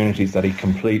opportunities that he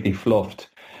completely fluffed.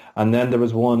 And then there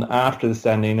was one after the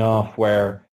sending off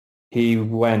where he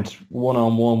went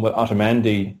one-on-one with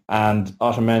Otamendi and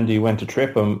Otamendi went to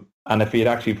trip him, and if he had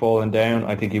actually fallen down,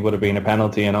 I think he would have been a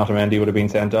penalty and Otamendi would have been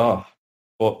sent off.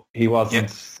 But he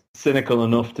wasn't cynical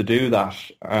enough to do that.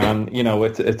 And,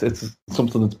 it's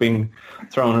something that's been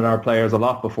thrown at our players a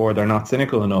lot before. They're not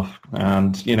cynical enough.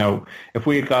 And, if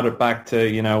we had got it back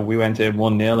to, we went in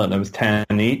 1-0 and it was 10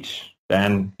 each,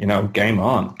 then, game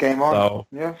on. Game on. So,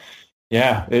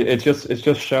 it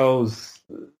just shows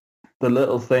the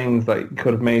little things that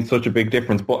could have made such a big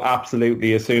difference. But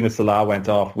absolutely, as soon as Salah went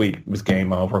off, it was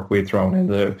game over. We'd thrown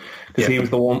in because he was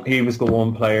the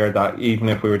one player that even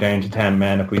if we were down to 10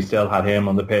 men, if we still had him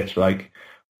on the pitch,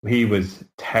 he was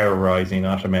terrorising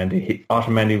Otamendi.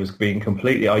 Otamendi was being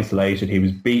completely isolated. He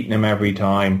was beating him every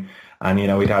time. And,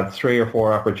 he'd had 3 or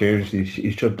 4 opportunities. He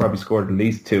should probably scored at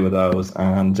least 2 of those.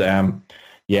 And,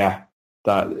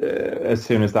 that as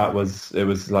soon as that was, it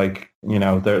was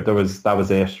that was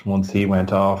it. Once he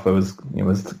went off, it was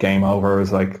game over.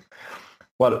 It was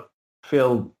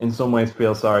in some ways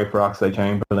feel sorry for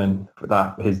Oxlade-Chamberlain for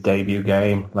that, his debut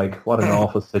game. What an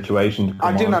awful situation.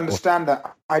 I didn't understand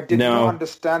that. I did not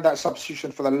understand that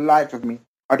substitution for the life of me.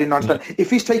 I didn't understand. If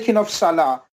he's taking off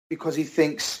Salah because he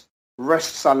thinks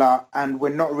rest Salah and we're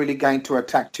not really going to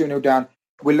attack 2-0 down,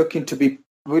 we're looking to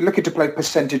play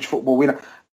percentage football.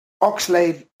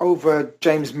 Oxlade over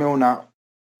James Milner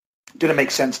didn't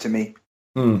make sense to me.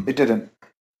 It didn't.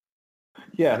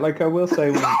 Yeah, I will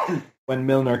say when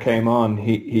Milner came on,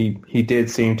 he did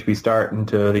seem to be starting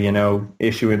to,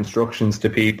 issue instructions to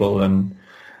people, and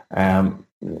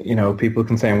people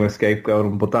can say I'm going to scapegoat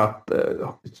him, but that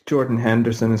Jordan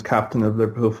Henderson is captain of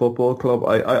Liverpool Football Club.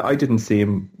 I didn't see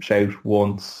him shout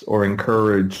once or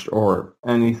encourage or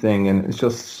anything, and it's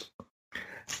just.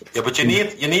 Yeah, but you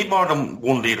need more than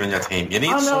one leader in your team. You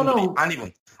need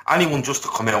anyone just to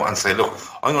come out and say, look,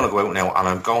 I'm going to go out now and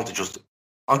I'm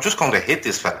just going to hit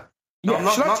this fella. Yeah.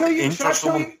 Not to injure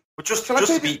someone, but just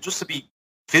to be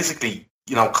physically,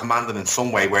 commanding in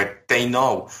some way where they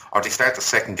know or they start to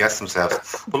second guess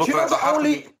themselves. But look, just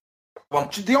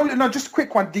a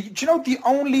quick one. Do you know the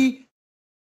only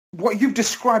what you've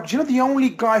described? Do you know the only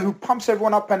guy who pumps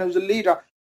everyone up and is a leader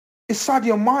is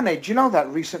Sadio Mane? Do you know that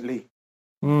recently?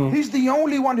 He's the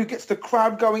only one who gets the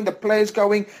crowd going, the players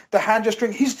going, the hand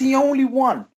gesturing. He's the only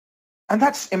one. And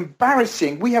that's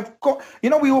embarrassing. We have got,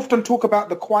 we often talk about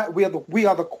we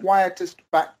are the quietest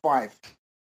back five.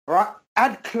 All right?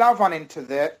 Add Klavan into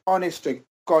there, honest to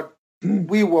God,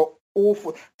 we were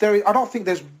awful. I don't think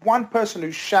there's one person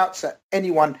who shouts at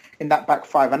anyone in that back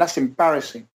five, and that's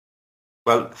embarrassing.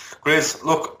 Well, Grace,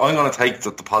 look, I'm going to take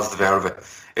the positive out of it.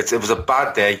 It was a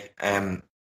bad day.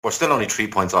 We're still only 3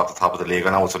 points off the top of the league. I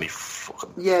know it's only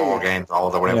 4 games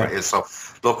old or whatever it is. So,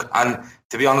 look, and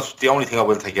to be honest, the only thing I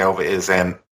will take out of it is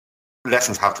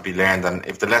lessons have to be learned. And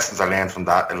if the lessons are learned from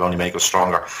that, it'll only make us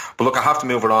stronger. But look, I have to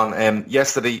move it on.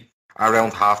 Yesterday,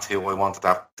 around 2:30, I wanted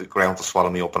the ground to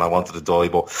swallow me up and I wanted to die.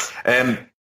 But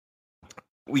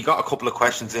we got a couple of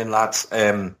questions in, lads.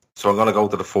 So I'm going to go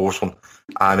to the first one.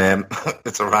 And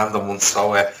it's a random one.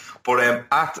 So... But at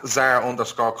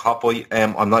Zar_Copboy,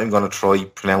 I'm not even going to try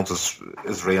pronounce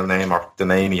his real name or the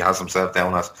name he has himself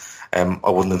down as. I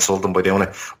wouldn't insult him by doing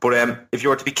it. But if you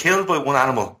were to be killed by one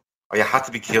animal or you had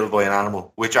to be killed by an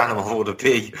animal, which animal would it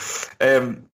be?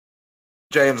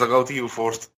 James, I'll go to you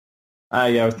first.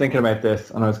 Yeah, I was thinking about this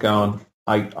and I was going,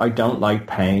 I don't like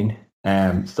pain.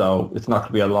 So it's not going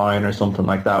to be a lion or something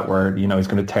like that where, you know, he's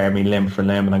going to tear me limb for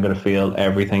limb and I'm going to feel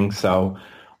everything. So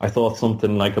I thought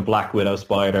something like a black widow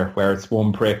spider where it's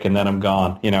one prick and then I'm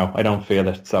gone. You know, I don't feel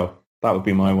it. So that would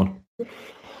be my one.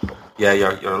 Yeah,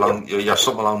 you're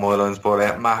something along my lines.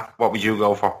 But Matt, what would you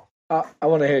go for? I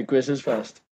want to hear Grizz's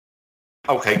first.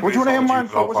 Okay. What do you want to hear mine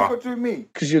for? What's it got to do with me?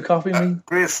 Because you copy me.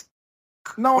 Grizz.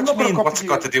 No, I'm not going to copy What's you.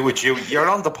 got to do with you? You're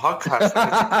on the podcast. It's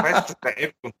a question to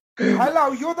everyone.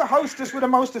 Hello, you're the hostess with the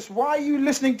mostest. Why are you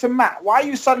listening to Matt? Why are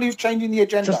you suddenly changing the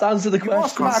agenda? Just answer the You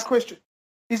asked Matt a question.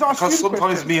 He's asked Because you the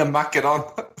sometimes question. me and Matt get on.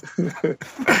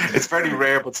 It's very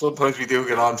rare, but sometimes we do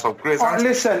get on. So,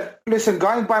 Grizz, Listen,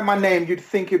 going by my name, you'd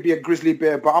think it'd be a grizzly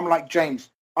bear, but I'm like James.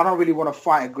 I don't really want to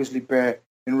fight a grizzly bear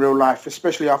in real life,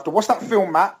 especially after... What's that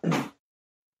film, Matt?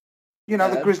 You know,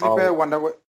 the grizzly bear one.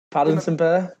 Paddington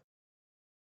Bear.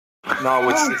 No,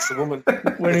 it's the woman.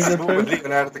 It's the woman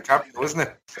Leonardo DiCaprio, isn't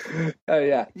it? Oh,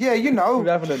 yeah. Yeah, you know.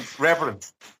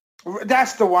 Revenant.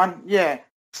 That's the one, yeah.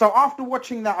 So after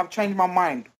watching that, I've changed my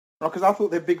mind. Because I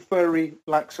thought they're big, furry,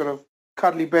 like sort of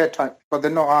cuddly bear type, but they're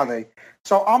not, are they?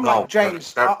 So I'm like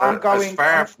James. I'm going... as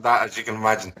far from that as you can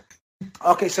imagine.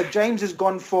 Okay, so James has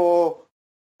gone for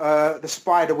the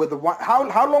spider with the one.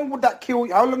 How long would that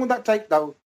kill? How long would that take,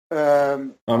 though?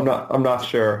 I'm not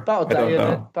sure. About a day, isn't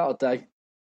it? About a day.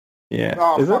 Yeah.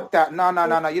 Oh, fuck that. No.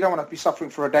 You don't want to be suffering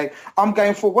for a day. I'm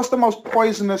going for, what's the most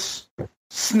poisonous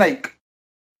snake?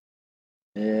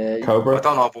 Cobra? I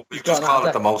don't know, but we just call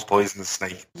it the most poisonous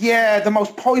snake. Yeah, the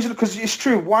most poisonous, because it's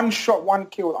true. One shot, one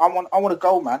kill. I want to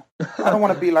go, man. I don't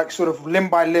want to be like sort of limb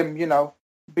by limb, you know,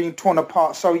 being torn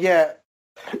apart. So, yeah,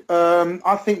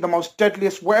 I think the most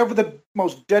deadliest, wherever the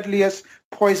most deadliest,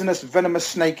 poisonous, venomous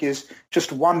snake is,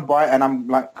 just one bite and I'm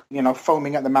like, you know,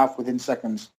 foaming at the mouth within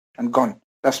seconds and gone.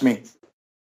 That's me.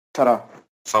 Ta-da.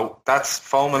 So that's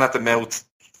foaming at the mouth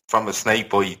from a snake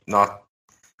bite, not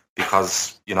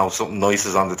because, you know, something nice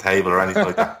is on the table or anything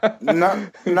like that.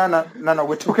 No.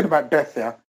 We're talking about death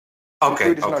here.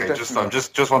 Okay. Just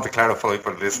want to clarify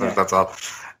for the listeners, that's all.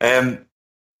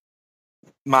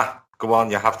 Matt, go on,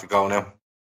 you have to go now.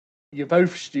 You're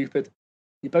both stupid.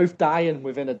 You're both dying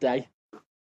within a day.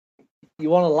 You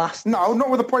want to last? No,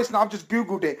 not with a poison. I've just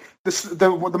Googled it.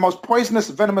 The most poisonous,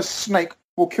 venomous snake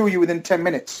will kill you within 10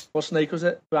 minutes. What snake was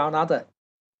it? Brown adder?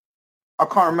 I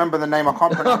can't remember the name. I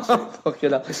can't pronounce it.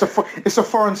 Fucking hell. It's a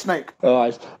foreign snake. All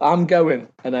right. I'm going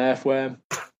an earthworm.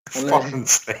 Foreign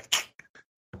snake.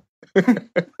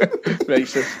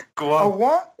 Racist. Go on. Oh,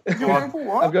 what? You're going for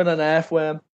what? I'm going an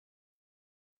earthworm.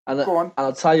 And Go on. And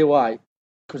I'll tell you why.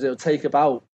 Because it'll take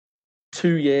about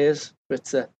 2 years for it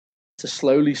to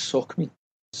slowly suck me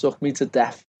to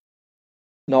death.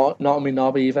 Not on me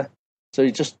knob either. So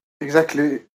you just...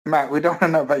 Exactly. Matt, we don't want to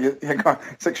know about your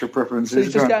sexual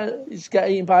preferences. So you just get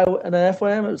eaten by an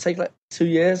earthworm. It would take like 2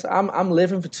 years. I'm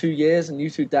living for 2 years and you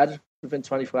two dead within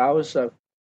 24 hours, so...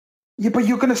 Yeah, but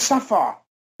you're going to suffer.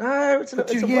 No, it's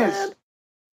 2 years. It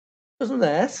doesn't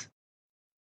hurt.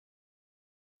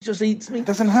 It just eats me. It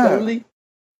doesn't hurt. Slowly.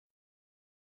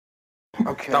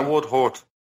 Okay. That would hurt.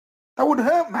 That would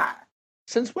hurt, Matt.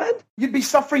 Since when? You'd be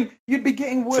suffering. You'd be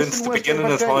getting worse Since and the worse.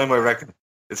 beginning of time, I reckon.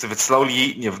 If it's slowly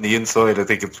eating you from the inside, I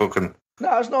think it's fucking...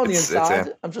 No, it's not on the It's,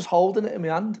 inside. I'm just holding it in my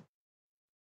hand.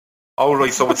 Oh,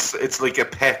 right, so it's like a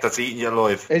pet that's eating you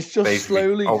alive. It's just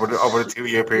basically, slowly... over the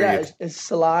 2-year period. Yeah, it's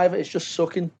saliva. It's just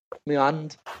sucking my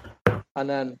hand. And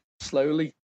then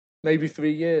slowly, maybe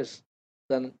 3 years.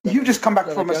 Then You've just come back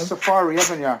then from a again. safari,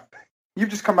 haven't you? You've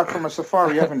just come back from a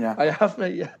safari, haven't you? I have,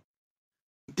 mate, yeah.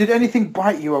 Did anything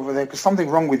bite you over there? Because something's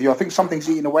wrong with you. I think something's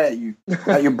eating away at you,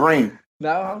 at your brain. No,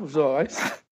 I was all right.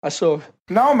 I saw...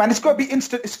 No, man, it's got to be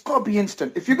instant. It's got to be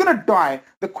instant. If you're going to die,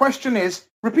 the question is...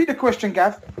 Repeat the question,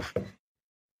 Gav.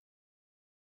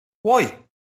 Why?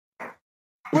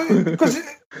 Because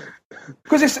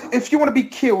if you want to be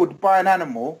killed by an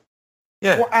animal,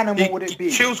 Yeah. what animal would it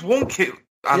be? Choose one kill.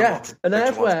 Yeah, an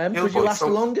earthworm, because you last the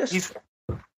longest.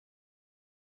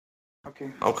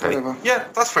 Okay. Okay. Yeah,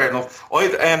 that's fair enough.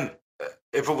 I'd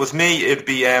if it was me, it'd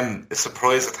be a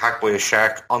surprise attack by a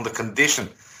shark on the condition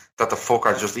that the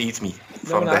fucker just eats me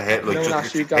from the head, like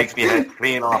just takes me head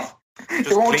clean off. It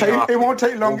won't take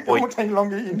long. It won't take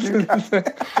long eating you.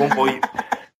 One bite.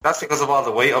 That's because of all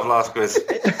the weight I've lost, Chris.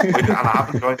 And I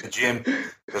haven't joined the gym.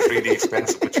 It's really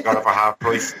expensive, but you got it for half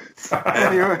price.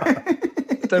 Anyway.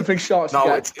 Don't think sharks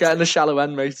get in the shallow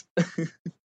end, mate.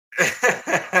 I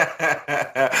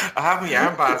have my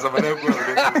armbands. I'm an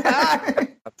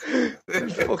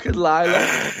Fucking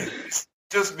liar.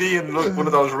 just me and like one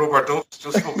of those rubber ducks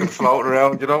just fucking floating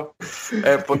around, you know.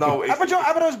 But no, how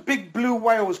about those big blue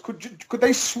whales? Could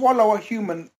they swallow a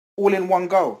human all in one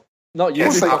go? Not you,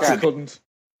 I couldn't.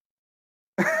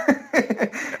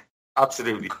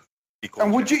 Absolutely.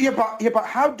 And would you? Yeah, but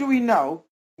how do we know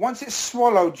once it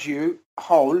swallowed you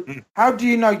whole? How do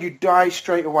you know you die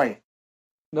straight away?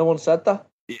 No one said that.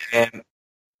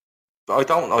 I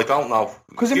don't know.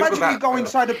 Because imagine you go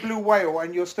inside a blue whale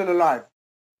and you're still alive.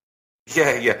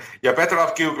 Yeah. You're better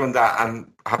off Googling that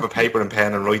and have a paper and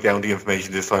pen and write down the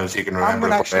information this time so you can remember.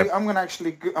 I'm gonna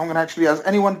actually. Has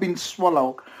anyone been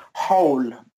swallowed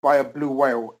whole by a blue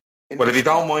whale? Well, if you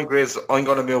don't mind, Grizz, I'm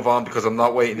going to move on because I'm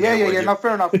not waiting. Yeah. No,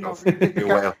 fair enough.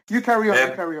 You carry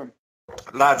on.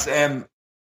 Lads,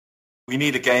 we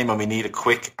need a game and we need it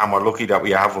quick, and we're lucky that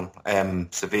we have one.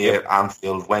 Sevilla,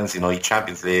 Anfield, Wednesday night,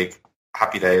 Champions League.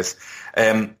 Happy days.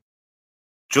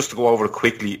 Just to go over it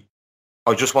quickly,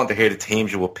 I just want to hear the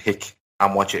teams you will pick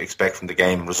and what you expect from the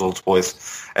game,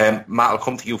 results-wise. Matt, I'll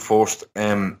come to you first.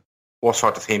 What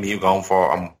sort of team are you going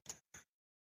for?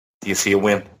 Do you see a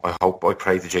win? I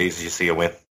pray to Jesus you see a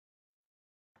win.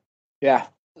 Yeah.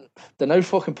 There are no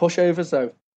fucking pushovers,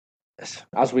 though.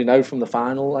 As we know from the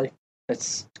final, like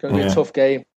it's going to be a tough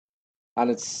game.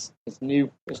 And it's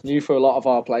new. It's new for a lot of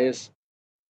our players.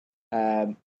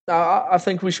 I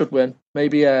think we should win.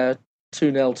 Maybe a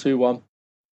 2-0, 2-1.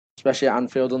 Especially at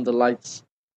Anfield under lights.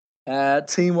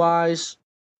 Team-wise,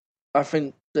 I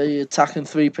think the attacking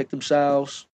three pick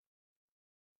themselves.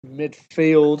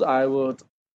 Midfield, I would,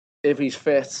 if he's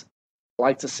fit,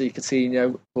 like to see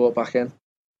Coutinho brought back in.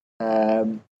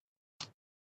 Don't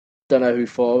know who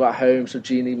for at home, so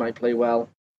Gini might play well.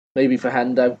 Maybe for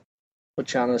Hendo, put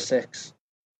Chan as 6.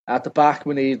 At the back,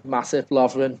 we need Matip,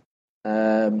 Lovren.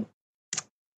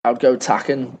 I'd go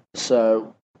attacking,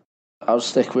 so I'll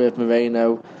stick with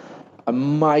Moreno. I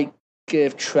might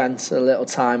give Trent a little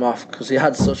time off because he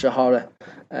had such a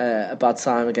bad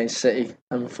time against City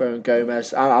and throwing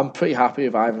Gomez. I'm pretty happy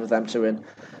with either of them to win.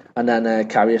 And then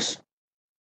Karius.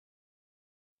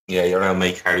 Yeah, you're around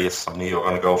me, Karius. I knew you were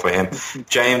going to go for him.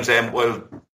 James, well,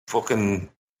 fucking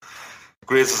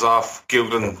Grizz is off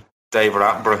Googling David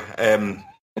Attenborough.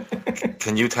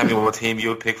 Can you tell me what team you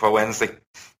would pick for Wednesday?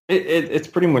 It's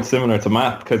pretty much similar to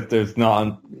Matt because there's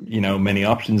not, many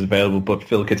options available. But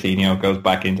Phil Coutinho goes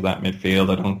back into that midfield.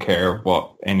 I don't care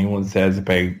what anyone says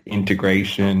about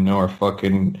integration or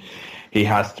fucking he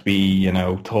has to be,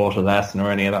 taught a lesson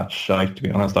or any of that shite. To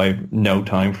be honest, I have no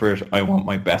time for it. I want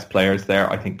my best players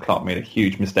there. I think Klopp made a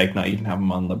huge mistake not even having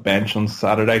him on the bench on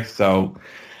Saturday. So,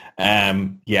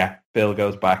 Phil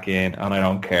goes back in, and I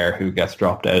don't care who gets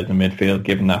dropped out of the midfield,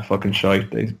 given that fucking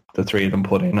shite the three of them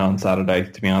put in on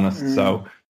Saturday, to be honest. So,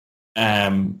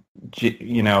 but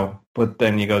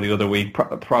then you go the other week,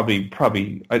 probably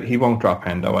he won't drop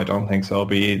Hendo. I don't think so. It'll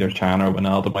be either Chan or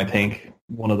Wijnaldum. I think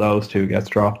one of those two gets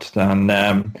dropped. And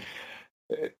I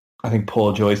think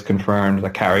Paul Joyce confirmed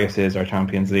that Karius is our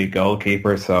Champions League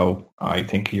goalkeeper, so I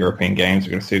think European games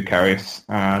are going to suit Karius.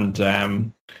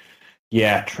 And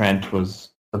Trent was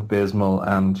abysmal,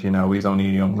 and he's only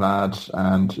a young lad,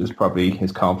 and his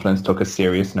confidence took a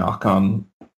serious knock on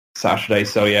Saturday.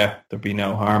 So there'd be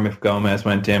no harm if Gomez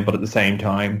went in, but at the same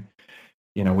time,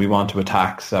 we want to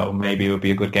attack, so maybe it would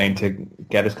be a good game to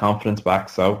get his confidence back.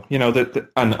 So and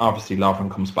obviously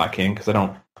Lovren comes back in because I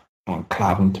don't want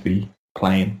Klavan to be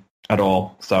playing at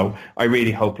all. So I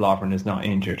really hope Lovren is not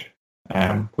injured,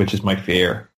 which is my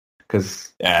fear,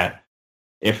 because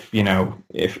if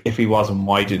he wasn't,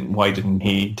 why didn't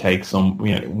he take some?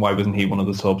 Why wasn't he one of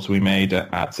the subs we made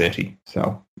at City?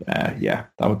 So that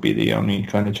would be the only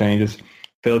kind of changes.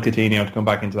 Phil Coutinho to come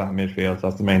back into that midfield.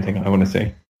 That's the main thing I want to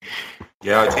see.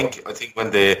 Yeah, I think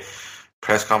when the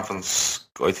press conference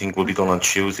will be done on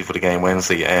Tuesday for the game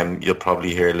Wednesday, you'll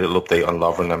probably hear a little update on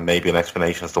Lovren and maybe an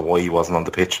explanation as to why he wasn't on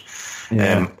the pitch.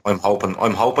 Yeah. I'm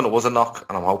hoping it was a knock,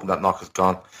 and I'm hoping that knock is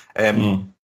gone.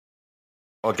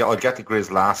 I'll get the Grizz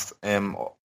last.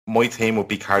 My team would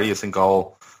be Karius in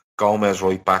goal, Gomez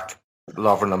right back,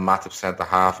 Lovren and Matip centre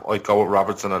half. I'd go with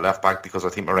Robertson at left back because I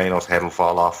think Moreno's head will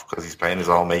fall off because he's playing his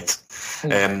own mates.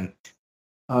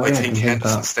 I think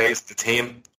Henderson stays in the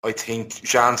team. I think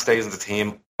Jean stays in the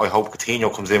team. I hope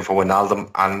Coutinho comes in for Wijnaldum,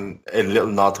 and a little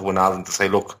nod to Wijnaldum to say,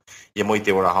 look, you might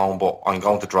do it at home, but I'm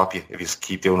going to drop you if you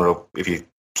keep doing it, if you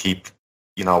keep,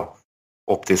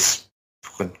 up this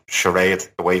fucking charade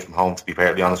away from home, to be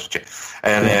perfectly honest with you.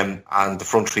 And the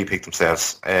front three picked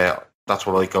themselves. That's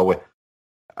what I go with.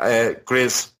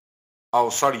 Grizz,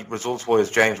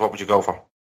 results-wise, James, what would you go for?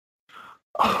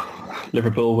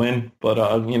 Liverpool win, but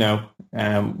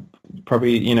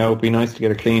probably, it'd be nice to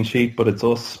get a clean sheet, but it's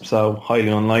us, so highly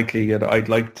unlikely. I'd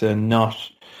like to not.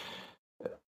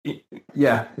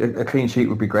 Yeah, a clean sheet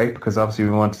would be great because obviously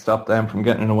we want to stop them from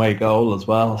getting an away goal as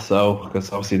well. So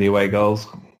because obviously the away goals.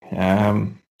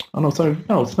 Oh no, sorry,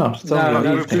 no, it's not. It's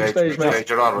only it's group stage,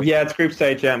 mate. Yeah, it's group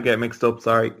stage. Yeah, I'm getting mixed up.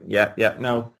 Sorry. Yeah,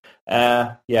 no.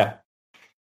 Yeah.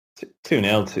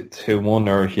 2-0, 2-1,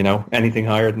 or anything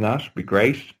higher than that would be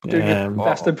great.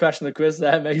 Best impression of Grizz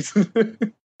there, mate.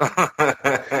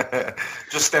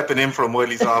 Just stepping in from while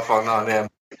he's off on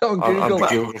Google. I'm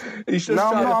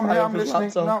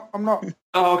listening. No, I'm not.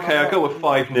 Oh, okay, I'll go with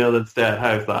 5-0 instead.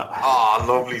 How's that? Oh,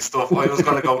 lovely stuff. I was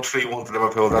going to go 3-1 to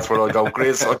Liverpool. That's where I'll go.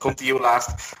 Grizz, I'll come to you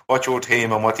last. What's your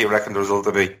team and what do you reckon the result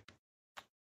will be?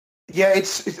 Yeah,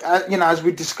 it's as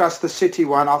we discussed the City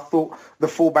one, I thought the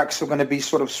fullbacks were going to be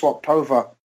sort of swapped over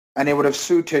and it would have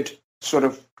suited sort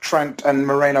of Trent and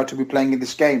Moreno to be playing in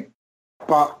this game.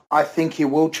 But I think he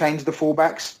will change the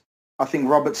fullbacks. I think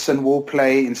Robertson will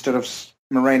play instead of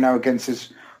Moreno against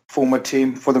his former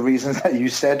team for the reasons that you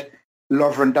said.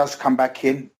 Lovren does come back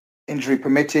in, injury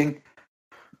permitting.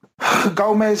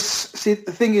 Gomez, see,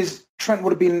 the thing is, Trent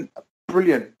would have been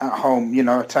brilliant at home,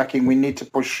 attacking. We need to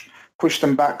push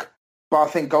them back. But I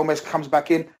think Gomez comes back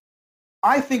in.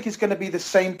 I think it's going to be the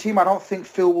same team. I don't think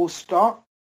Phil will start.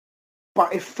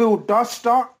 But if Phil does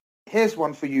start, here's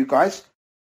one for you guys.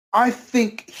 I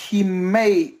think he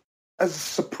may, as a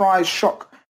surprise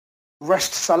shock,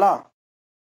 rest Salah.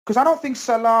 Because I don't think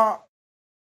Salah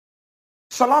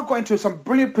got into some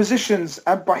brilliant positions,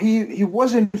 but he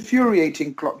was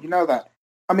infuriating Klopp. You know that.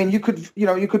 I mean, you could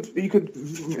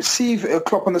see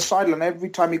Klopp on the sideline every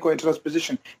time he got into those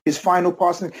positions. His final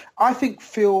passing. I think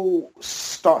Phil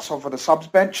starts off at the subs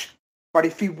bench, but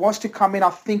if he wants to come in, I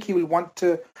think he will want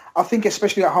to. I think,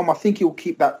 especially at home, I think he will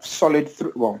keep that solid.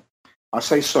 Well, I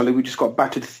say solid. We just got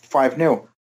battered 5-0,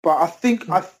 but I think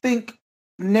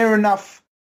near enough.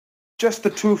 Just the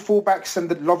two fullbacks and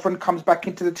the Lovren comes back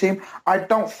into the team. I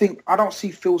don't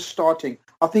see Phil starting.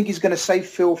 I think he's going to save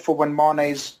Phil for when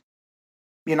Mane's,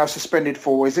 suspended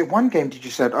for. Is it one game? Did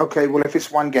you say? Okay, well if it's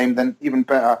one game, then even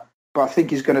better. But I think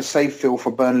he's going to save Phil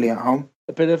for Burnley at home.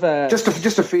 A bit of just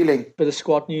a feeling. Bit of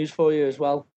squad news for you as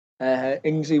well.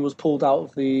 Ingsley was pulled out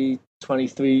of the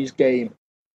 23s game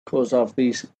because of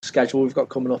the schedule we've got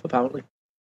coming up. Apparently.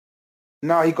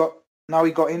 No, he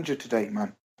got injured today,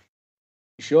 man.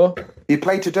 Sure. He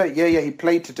played today. Yeah, he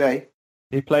played today.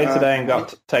 He played today and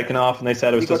got taken off, and they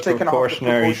said it was just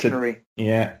precautionary.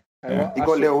 Yeah. He got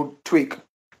a little tweak.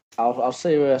 I'll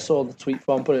see where I saw the tweet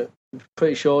from, but I'm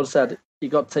pretty sure it said he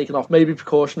got taken off, maybe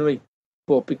precautionary,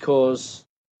 but because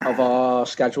of our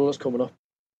schedule that's coming up.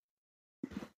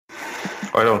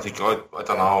 I don't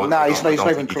know. No, he's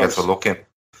not even close. He gets a look in.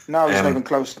 No, he's not even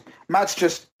close. Matt's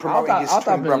just promoting his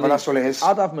twin brother, that's all it is.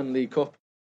 I'd have him in League Cup.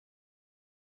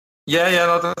 Yeah,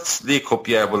 no, that's League Cup.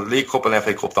 Yeah, well, League Cup and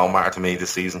FA Cup don't matter to me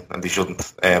this season, and they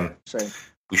shouldn't.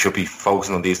 We should be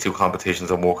focusing on these two competitions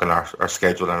and working our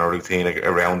schedule and our routine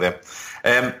around them.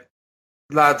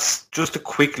 Lads, just to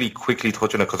quickly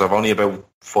touch on it, because I've only about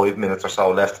 5 minutes or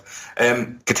so left.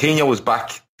 Coutinho was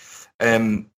back.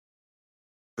 The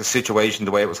situation,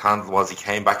 the way it was handled was he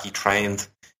came back, he trained,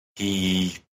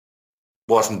 he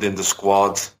wasn't in the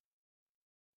squad.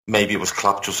 Maybe it was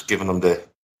Klopp just giving him the,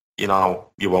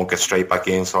 you won't get straight back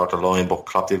in sort of line, but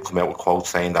Klopp did come out with quotes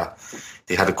saying that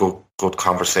they had a good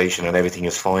conversation and everything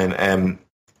is fine.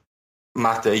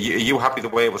 Matt, are you happy the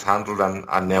way it was handled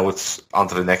and now it's on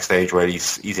to the next stage where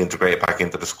he's integrated back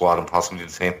into the squad and possibly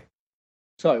the team?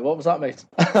 Sorry, what was that, mate?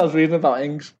 I was reading about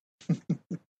Ings.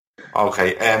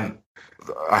 Okay,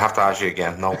 I have to ask you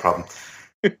again, no problem.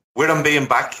 With him being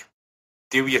back,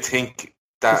 do you think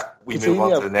that we move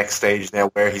on to the next stage now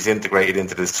where he's integrated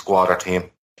into the squad or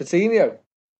team? Coutinho?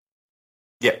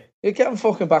 Yeah. You get him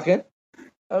fucking back in.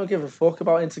 I don't give a fuck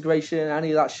about integration,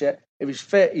 any of that shit. If he's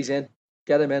fit, he's in.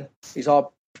 Get him in. He's our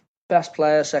best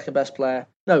player, second best player.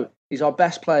 No, he's our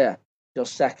best player. He's our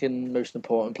second most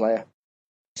important player.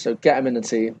 So get him in the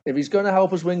team. If he's going to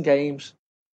help us win games,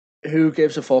 who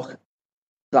gives a fuck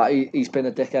that he's been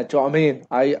a dickhead? Do you know what I mean?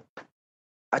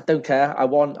 I don't care. I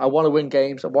want to win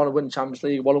games. I want to win the Champions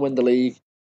League. I want to win the league.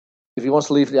 If he wants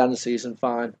to leave at the end of the season,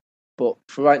 fine. But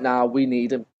for right now, we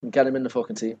need him and get him in the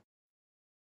fucking team.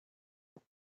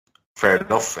 Fair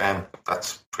enough.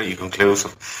 That's pretty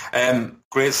conclusive.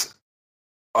 Grizz,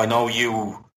 I know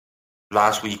you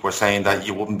last week were saying that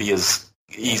you wouldn't be as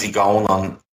easy going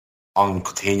on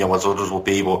Coutinho as others would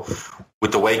be, but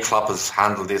with the way Klopp has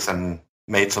handled this and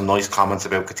made some nice comments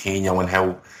about Coutinho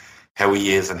and how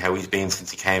he is and how he's been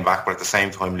since he came back, but at the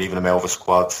same time leaving him out of a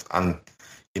squad and,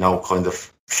 kind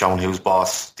of shown who's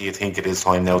boss, do you think it is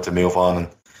time now to move on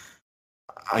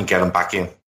and get him back in?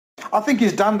 I think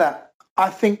he's done that. I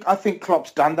think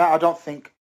Klopp's done that. I don't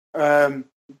think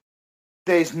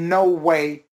there's no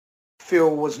way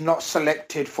Phil was not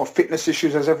selected for fitness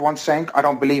issues, as everyone's saying. I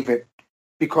don't believe it,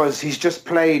 because he's just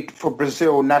played for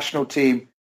Brazil national team.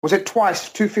 Was it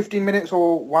twice, 2 15 minutes,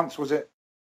 or once was it?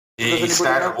 He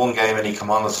started one game and he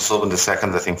came on as a sub in the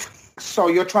second, I think. So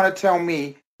you're trying to tell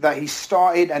me that he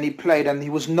started and he played and he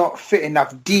was not fit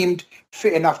enough, deemed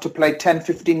fit enough to play 10,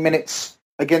 15 minutes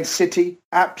against City?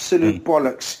 Absolute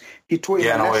bollocks. He taught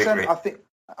him a lesson. I think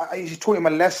he taught him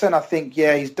a lesson. I think,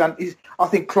 I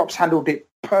think Klopp's handled it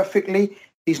perfectly.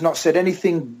 He's not said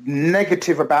anything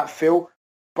negative about Phil,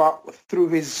 but through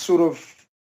his sort of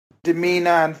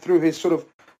demeanour and through his sort of,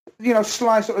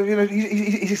 sly sort of,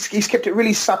 he's kept it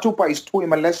really subtle, but he's taught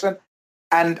him a lesson.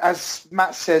 And as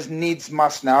Matt says, needs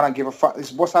must now. I don't give a fuck.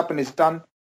 What's happened is done.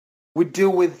 We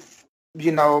deal with,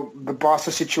 the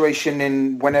Barca situation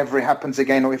in whenever it happens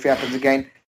again, or if it happens again.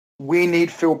 We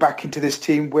need Phil back into this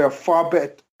team. We're a far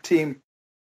better team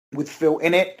with Phil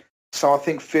in it. So I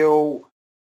think Phil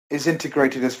is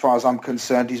integrated as far as I'm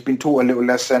concerned. He's been taught a little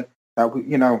lesson that,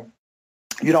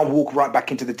 you don't walk right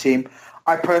back into the team.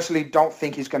 I personally don't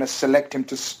think he's going to select him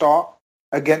to start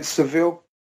against Seville.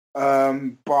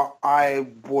 But I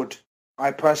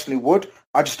personally would.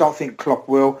 I just don't think Klopp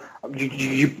will.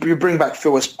 You bring back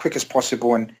Phil as quick as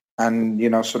possible and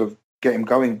sort of get him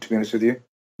going, to be honest with you.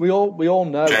 We all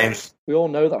know, James. We all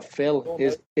know that Phil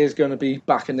is going to be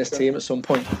back in this team at some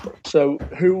point. So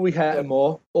who are we hurting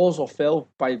more, us or Phil,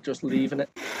 by just leaving it?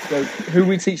 So who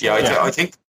we teach? Yeah, I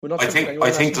think that's what I was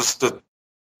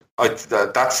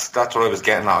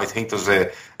getting at. I think there's a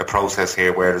process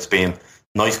here where there's been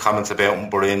nice comments about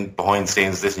him, but in behind the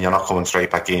scenes, listen, you're not coming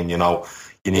straight back in. You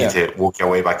need to work your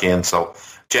way back in. So,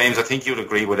 James, I think you'd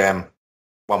agree with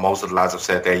what most of the lads have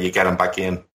said there. You get him back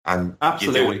in, and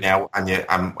Absolutely. you do it now,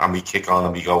 and we kick on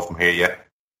and we go from here. Yeah.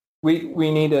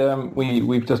 We need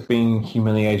we've just been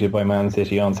humiliated by Man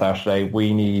City on Saturday.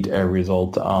 We need a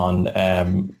result on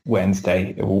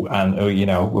Wednesday, and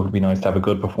it would be nice to have a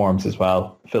good performance as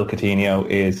well. Phil Coutinho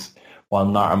is, while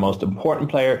not our most important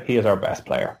player, he is our best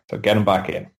player. So get him back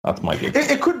in. That's my view.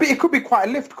 It could be quite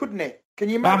a lift, couldn't it? Can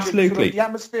you imagine? Absolutely. Sort of the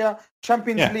atmosphere,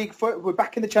 Champions League. We're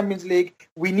back in the Champions League.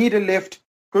 We need a lift.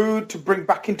 Who to bring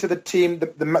back into the team?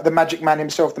 The magic man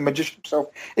himself, the magician himself.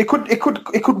 It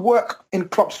could work in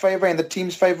Klopp's favour, in the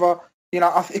team's favour.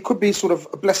 It could be sort of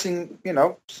a blessing.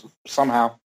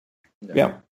 Somehow.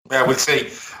 Yeah. Yeah, we'll see.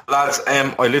 Lads,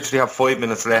 I literally have 5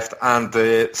 minutes left, and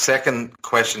the second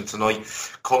question tonight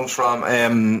comes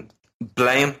from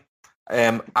Blaine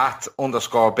at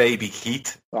 _baby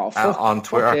Keith on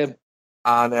Twitter.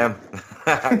 And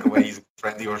go away, he's a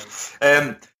friend of yours.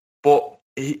 But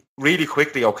really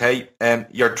quickly, okay,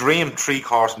 your dream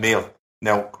 3-course meal.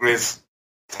 Now, Grizz.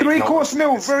 3-course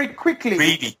meal, very quickly.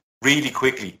 Really, really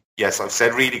quickly. Yes, I've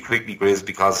said really quickly, Grizz,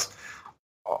 because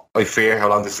I fear how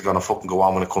long this is going to fucking go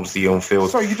on when it comes to you and Phil.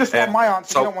 So you just want my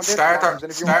answer? So you don't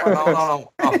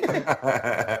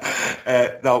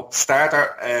want No,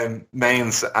 starter,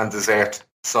 mains and dessert.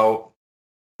 So,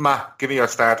 Matt, give me your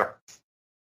starter.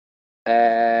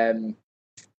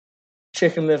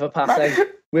 Chicken liver pate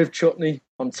with chutney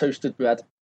on toasted bread.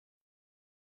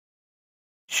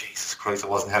 Jesus Christ, it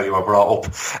wasn't how you were brought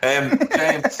up.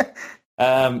 James, what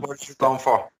are you going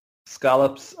for?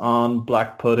 Scallops on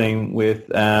black pudding with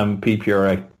pea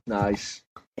puree. Nice.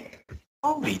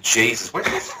 Holy Jesus, where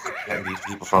are you getting these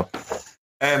people from?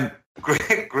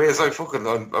 Grace, I'm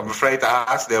afraid to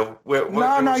ask now.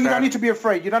 No, you don't need to be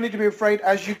afraid. You don't need to be afraid.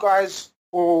 As you guys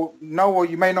or know, or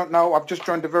you may not know, I've just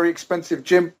joined a very expensive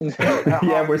gym.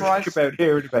 Yeah, we're sick about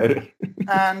hearing about it.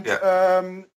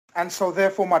 And so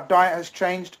therefore my diet has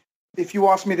changed. If you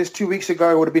asked me this 2 weeks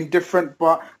ago, it would have been different.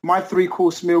 But my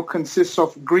 3-course meal consists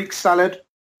of Greek salad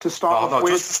to start off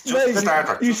with. Just the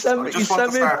starter. You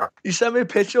sent me a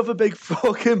picture of a big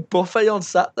fucking buffet on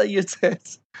Saturday. You did.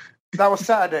 That was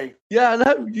Saturday. Yeah, I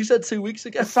know. You said 2 weeks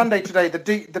ago. It's Sunday today.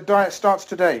 The diet starts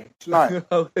tonight.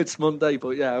 Oh, it's Monday,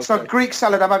 but yeah. Okay. So Greek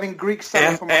salad. I'm having Greek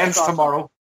salad for my ends starter.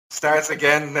 Tomorrow. Starts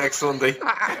again next Sunday.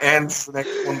 Ends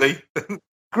next Monday.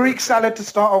 Greek salad to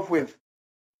start off with.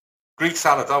 Greek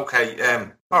salad, okay.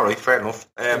 All right, fair enough.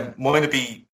 Mine would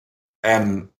be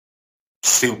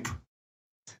soup,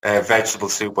 vegetable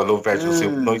soup. I love vegetable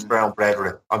soup. Nice brown bread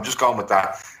with it. I'm just going with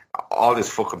that. All this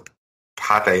fucking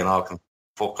pate and all can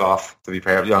fuck off, to be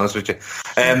perfectly honest with you.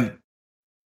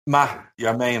 Matt,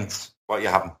 your mains, what you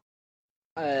having?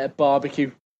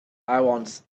 Barbecue. I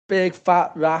want big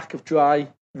fat rack of dry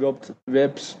rubbed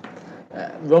ribs,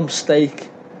 rump steak,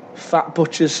 fat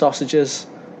butcher's sausages,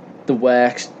 the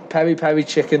works. Peri peri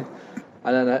chicken,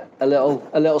 and then a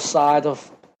little side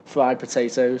of fried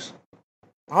potatoes.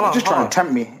 Hold on, just trying to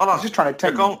tempt me. Hold on. Just trying to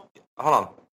tempt me. Hold on.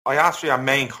 I asked for your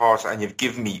main course and you've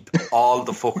given me all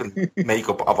the fucking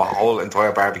makeup of a whole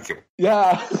entire barbecue.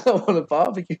 Yeah, I want a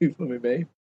barbecue for me, mate.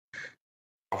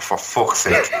 Oh, for fuck's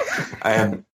sake.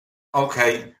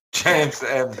 Okay, James.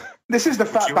 This is the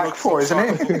Fatback 4, isn't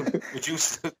it?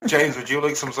 James, would you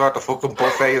like some sort of fucking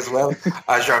buffet as well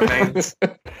as your mains?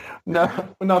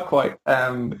 No, not quite.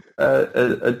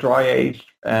 A dry aged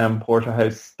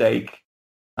porterhouse steak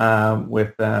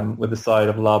with a side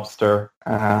of lobster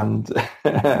and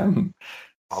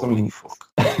holy fuck.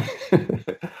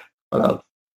 What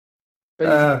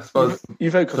else?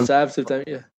 You vote Conservative, don't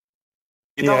you?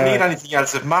 You don't need anything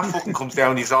else. If Matt fucking comes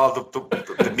down, he's all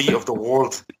the meat of the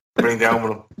world to bring down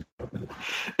with him.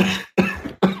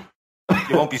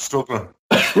 You won't be struggling.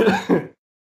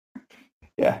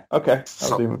 Yeah, okay.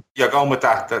 So, you're going with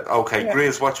that. Okay, yeah.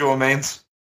 Grizz, what's your mains?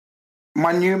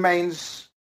 My new mains,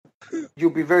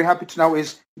 you'll be very happy to know,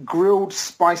 is grilled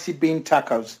spicy bean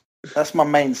tacos. That's my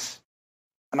mains.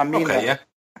 And I mean that. Yeah.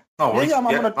 No worries. I'm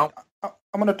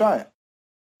on a diet.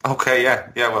 Okay, yeah,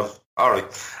 well, all right.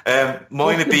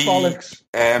 Mine would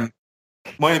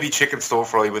be chicken stir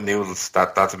fry with noodles.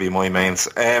 That'll be my mains.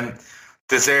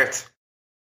 Dessert.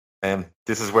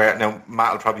 This is where now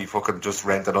Matt will probably fucking just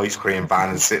rent an ice cream van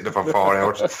and sit there for 4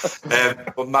 hours.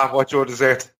 But Matt, what's your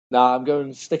dessert? Nah, I'm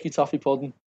going sticky toffee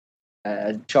pudding,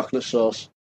 chocolate sauce.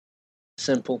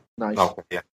 Simple, nice.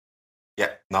 Okay, yeah.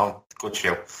 No, good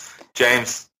show.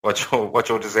 James, what's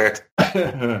your dessert?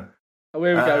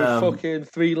 Where we go, fucking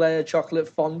 3-layer chocolate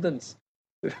fondant.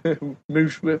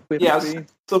 Mousse with cream.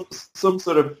 Some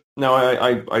sort of no,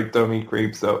 I don't eat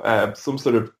cream, so some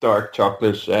sort of dark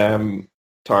chocolate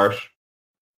tart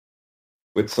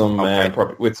with some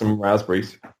with some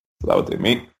raspberries. So that would do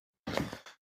me.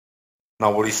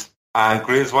 No worries. And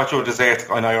Grizz, what's your dessert?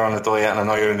 I know you're on a diet, and I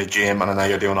know you're in the gym, and I know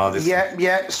you're doing all this.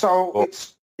 Yeah. So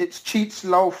it's Cheats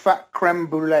low fat creme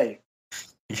brulee.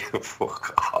 You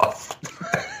fuck off.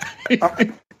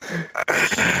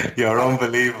 You're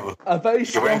unbelievable. I bet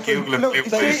he's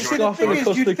Googling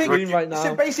custard cream right now.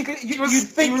 So basically, he was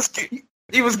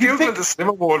Googling the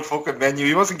Slimming World fucking menu.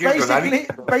 He wasn't Googling anything.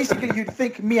 Basically, you'd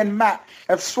think me and Matt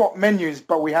have swapped menus,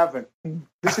 but we haven't.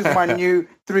 This is my new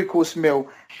 3-course meal,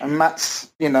 and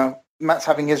Matt's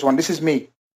having his one. This is me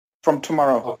from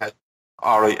tomorrow. Okay.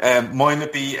 All right. Mine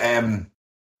would be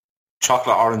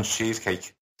chocolate orange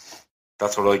cheesecake.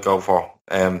 That's what I go for.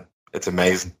 It's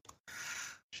amazing.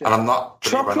 Shit. And I'm not...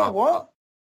 Chocolate what?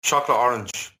 Chocolate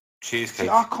orange cheesecake. See,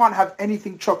 I can't have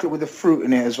anything chocolate with a fruit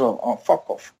in it as well. Oh, fuck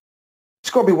off.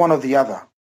 It's got to be one or the other.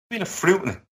 Being a fruit in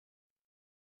it.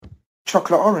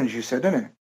 Chocolate orange, you said, didn't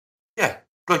it? Yeah,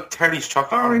 like Terry's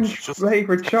chocolate orange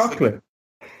flavoured chocolate.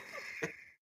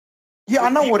 Yeah, I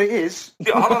know what it is.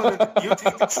 Hold on, you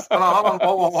think it's... Hold on,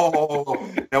 whoa.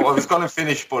 Now, I was going to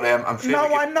finish, but I'm feeling...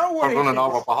 No, I know what it is. Running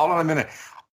over, but hold on a minute.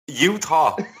 You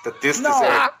thought that this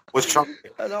dessert was chocolate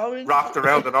wrapped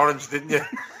around an orange, didn't you?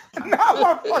 No,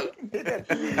 I fucking didn't.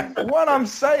 What I'm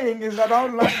saying is I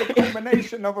don't like the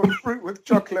combination of a fruit with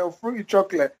chocolate or fruity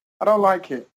chocolate. I don't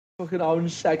like it. Fucking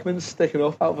orange segments sticking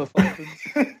up out of a fountain.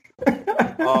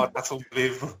 Oh, that's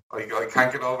unbelievable. I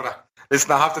can't get over that.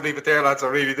 Listen, I have to leave it there, lads. I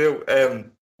really do.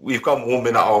 We've gone 1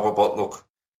 minute over, but look,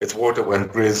 it's worth it when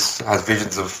Grizz has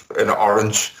visions of an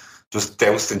orange just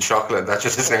doused in chocolate. That's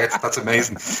just dessert. That's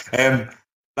amazing.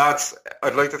 Lads,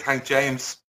 I'd like to thank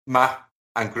James, Matt,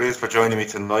 and Grizz for joining me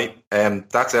tonight.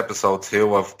 That's episode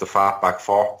 2 of the Fatback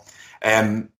 4.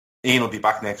 Ian will be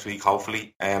back next week,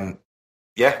 hopefully.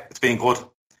 It's been good.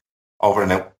 Over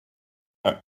and out.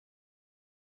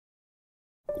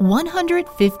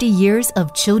 150 years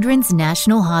of Children's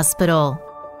National Hospital.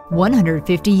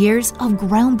 150 years of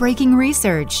groundbreaking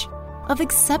research, of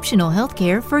exceptional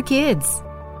healthcare for kids,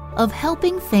 of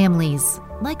helping families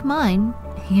like mine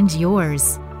and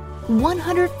yours.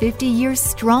 150 years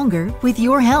stronger with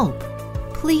your help.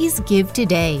 Please give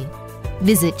today.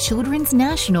 Visit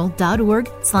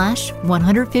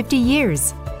childrensnational.org/150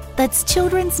 years. That's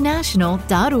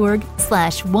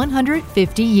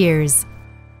childrensnational.org/150 years.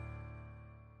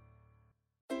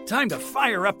 Time to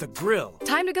fire up the grill.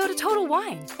 Time to go to Total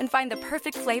Wine and find the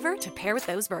perfect flavor to pair with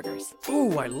those burgers.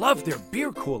 Ooh, I love their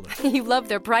beer cooler. You love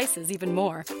their prices even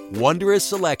more. Wondrous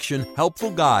selection, helpful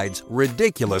guides,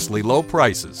 ridiculously low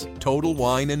prices. Total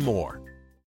Wine and more.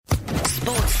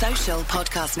 Sports Social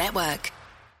Podcast Network.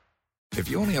 If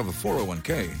you only have a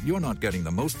 401k, you're not getting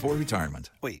the most for retirement.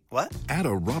 Wait, what? Add a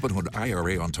Robinhood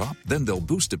IRA on top, then they'll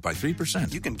boost it by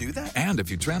 3%. You can do that? And if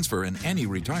you transfer in any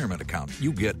retirement account,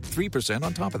 you get 3%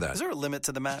 on top of that. Is there a limit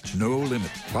to the match? No limit.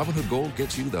 Robinhood Gold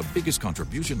gets you the biggest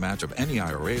contribution match of any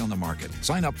IRA on the market.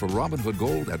 Sign up for Robinhood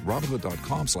Gold at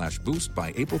Robinhood.com/boost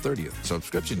by April 30th.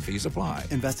 Subscription fees apply.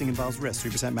 Investing involves risk.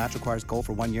 3% match requires gold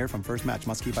for 1 year from first match.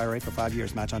 Must keep IRA for 5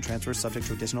 years. Match on transfers subject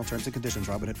to additional terms and conditions.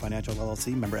 Robinhood Financial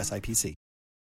LLC, member SIPC.